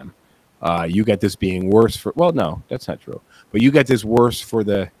all of them. You got this being worse for. Well, no, that's not true. But you got this worse for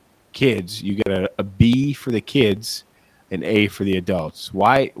the kids. You get a B for the kids, an A for the adults.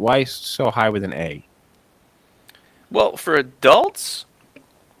 Why so high with an A? Well, for adults,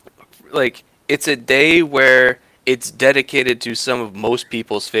 like it's a day where it's dedicated to some of most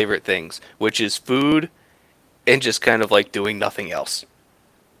people's favorite things, which is food and just kind of like doing nothing else.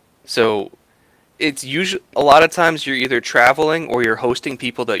 So it's usually a lot of times you're either traveling or you're hosting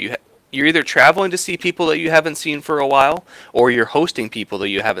people that you're either traveling to see people that you haven't seen for a while, or you're hosting people that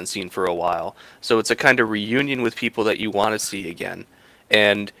you haven't seen for a while. So it's a kind of reunion with people that you want to see again.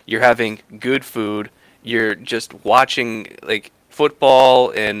 And you're having good food, you're just watching like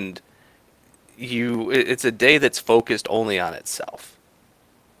football, and it's a day that's focused only on itself.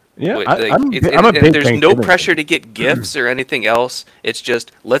 Yeah, Like, I'm a and big there's no Thanksgiving pressure to get gifts or anything else. It's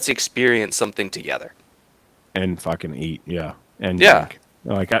just let's experience something together. and fucking eat. Yeah, and Yeah. drink.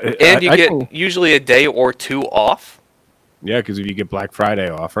 Like, And you get usually a day or two off. yeah, because if you get Black Friday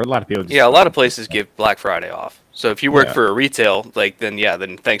off, or a lot of people, just, Yeah, a lot of places give Black Friday off. So if you work Yeah. for a retail,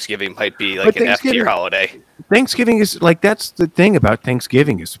 then Thanksgiving might be like But an F tier Thanksgiving- holiday. Thanksgiving is like, that's the thing about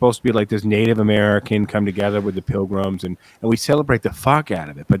Thanksgiving. It's supposed to be like this Native American come together with the Pilgrims, and we celebrate the fuck out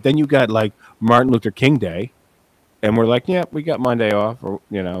of it. But then you got like Martin Luther King Day, and we're like, yeah, we got Monday off, or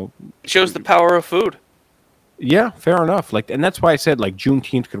It shows the power of food. yeah, fair enough. Like, and that's why I said like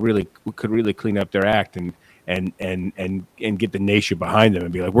Juneteenth could really clean up their act and get the nation behind them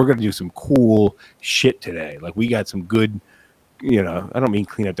and be like, we're gonna do some cool shit today. Like we got some good I don't mean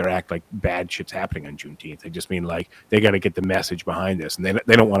clean up their act like bad shit's happening on Juneteenth. I just mean like they got to get the message behind this, and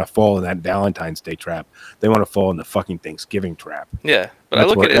they don't want to fall in that Valentine's Day trap. They want to fall in the fucking Thanksgiving trap. Yeah, but I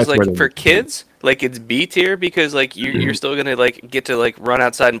look at it as like for kids, like it's B tier because like you're still gonna like get to like run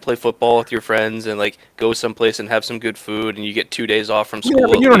outside and play football with your friends and like go someplace and have some good food, and you get 2 days off from school. Yeah,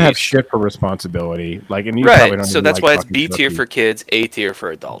 but you don't have shit for responsibility. Like, and you right. probably don't So even that's like why it's fucking B tier cookies. for kids, A tier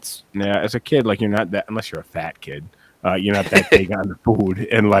for adults. Yeah, as a kid, like you're not that unless you're a fat kid. You're not that big on the food,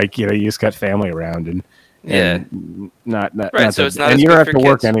 and like you just got family around, and not right. Not So that, it's not and as you good don't have for to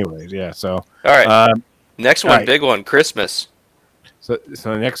work kids. anyways. Yeah, so All right. Next one, all right. big one, Christmas. So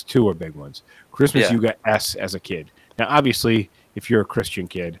the next two are big ones. Christmas, Yeah. you got S as a kid. Now, obviously, if you're a Christian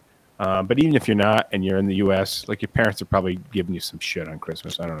kid, but even if you're not and you're in the U.S., like your parents are probably giving you some shit on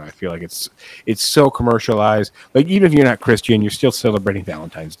Christmas. I don't know. I feel like it's so commercialized. Like even if you're not Christian, you're still celebrating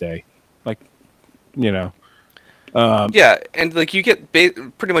Valentine's Day. Like, Yeah, and like you get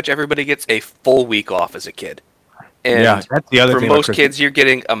pretty much everybody gets a full week off as a kid. And yeah, that's the other for thing. about most Christmas. kids, you're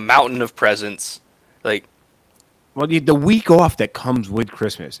getting a mountain of presents. Like, Well, the week off that comes with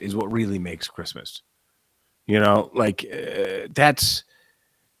Christmas is what really makes Christmas. That's,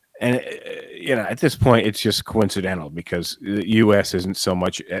 and at this point, it's just coincidental because the U.S. isn't so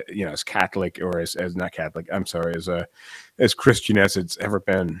much, as Catholic or as not Catholic. I'm sorry, as Christian as it's ever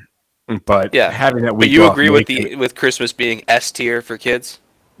been. But yeah, having that but week you off agree with Christmas being S tier for kids?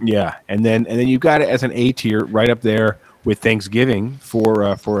 yeah, and then you got it as an A tier right up there with Thanksgiving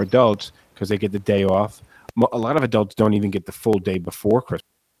for adults because they get the day off. A lot of adults don't even get the full day before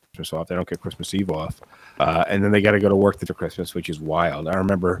Christmas off. They don't get Christmas Eve off, and then they got to go to work for Christmas, which is wild. I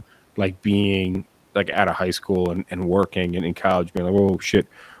remember like being like out of high school and working and in college, being like, "Whoa, shit,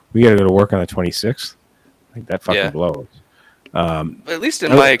 we got to go to work on the 26th." Like that fucking Yeah. blows. At least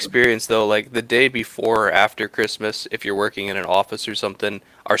in my experience, though, like the day before or after Christmas, if you're working in an office or something,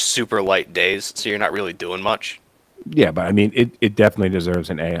 are super light days, so you're not really doing much. Yeah, but I mean, it definitely deserves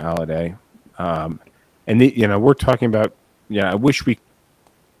an A holiday. And we're talking about. Yeah, I wish we could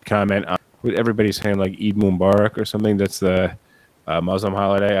comment on what everybody's saying like Eid Mubarak or something. That's the Muslim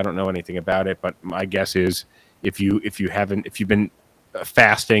holiday. I don't know anything about it, but my guess is if you've been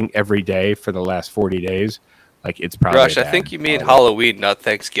fasting every day for the last 40 days, like it's probably. Rush, I think you mean Halloween, not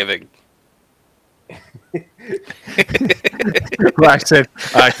Thanksgiving. Rush said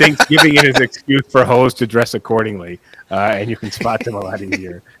Thanksgiving is an excuse for hoes to dress accordingly, and you can spot them a lot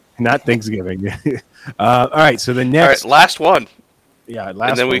easier. Not Thanksgiving. All right, so the All next, right, last one, yeah,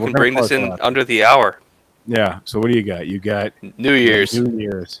 and then we can bring this in under the hour. Yeah. So what do you got? You got New Year's. New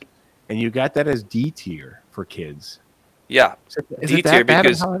Year's, and you got that as D tier for kids. Yeah, Is D it that tier bad of a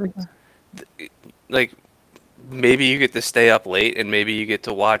because holiday? like maybe you get to stay up late and maybe you get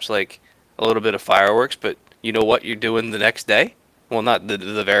to watch like a little bit of fireworks, but you know what you're doing the next day? Well, not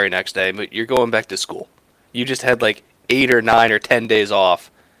the very next day, but you're going back to school. You just had like 8 or 9 or 10 days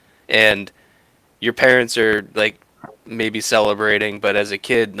off, and your parents are like maybe celebrating, but as a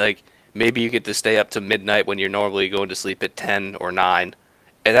kid, like maybe you get to stay up to midnight when you're normally going to sleep at 10 or 9,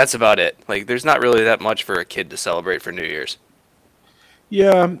 and that's about it. Like there's not really that much for a kid to celebrate for New Year's.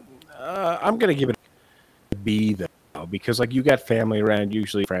 Yeah, I'm gonna give it a B though, because like you got family around,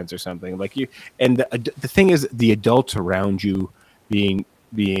 usually friends or something. Like you, and the thing is, the adults around you being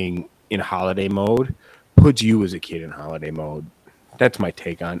in holiday mode puts you as a kid in holiday mode. That's my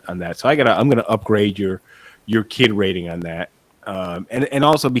take on that. So I'm gonna upgrade your kid rating on that. And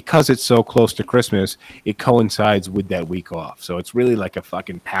also because it's so close to Christmas, it coincides with that week off. So it's really like a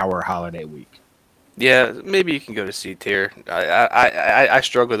fucking power holiday week. Yeah, maybe you can go to C tier. I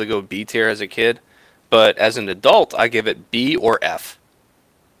struggle to go B tier as a kid, but as an adult, I give it B or F.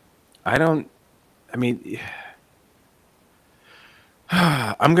 I'm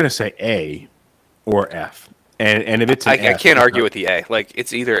going to say A or F. And if it's an I F, can't argue with the A. Like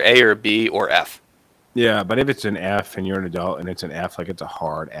it's either A or B or F. Yeah, but if it's an F and you're an adult and it's an F, like it's a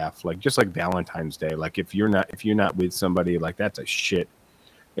hard F, like just like Valentine's Day. Like if you're not with somebody, like it's a shit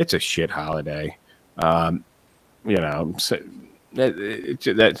holiday. So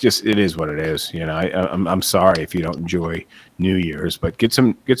that just it is what it is. I'm sorry if you don't enjoy New Year's, but get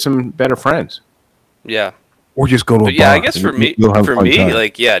some better friends, Yeah. or just go to a But yeah, bar I guess and for me, you'll have a fun time.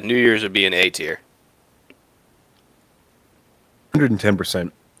 like yeah, New Year's would be an A tier.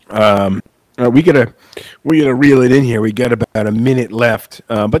 110%. We gotta reel it in here. We got about a minute left,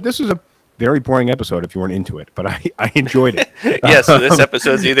 but this was a very boring episode if you weren't into it. But I enjoyed it. Yeah, so this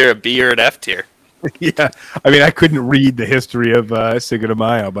episode's either a B or an F tier. Yeah, I mean, I couldn't read the history of Cinco de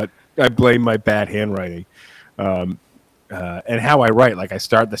Mayo, but I blame my bad handwriting and how I write. Like I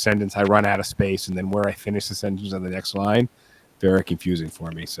start the sentence, I run out of space, and then where I finish the sentence on the next line, very confusing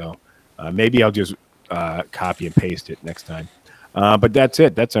for me. So maybe I'll just copy and paste it next time. But that's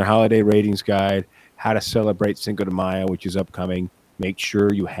it. That's our holiday ratings guide, how to celebrate Cinco de Mayo, which is upcoming. Make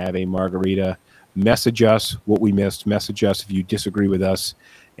sure you have a margarita. Message us what we missed. Message us if you disagree with us.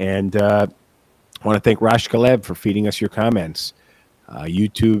 And I want to thank Rash Kalev for feeding us your comments.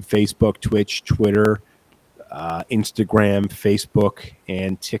 YouTube, Facebook, Twitch, Twitter, Instagram, Facebook,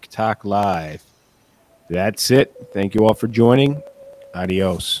 and TikTok Live. That's it. Thank you all for joining.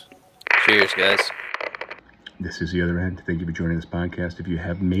 Adios. Cheers, guys. This is The Other End. Thank you for joining this podcast. If you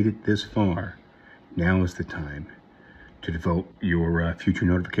have made it this far, now is the time to devote your future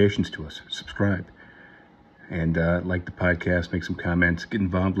notifications to us. Subscribe. And like the podcast, make some comments, get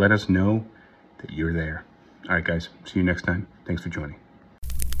involved. Let us know that you're there. All right, guys. See you next time. Thanks for joining.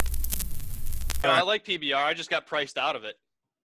 I like PBR. I just got priced out of it.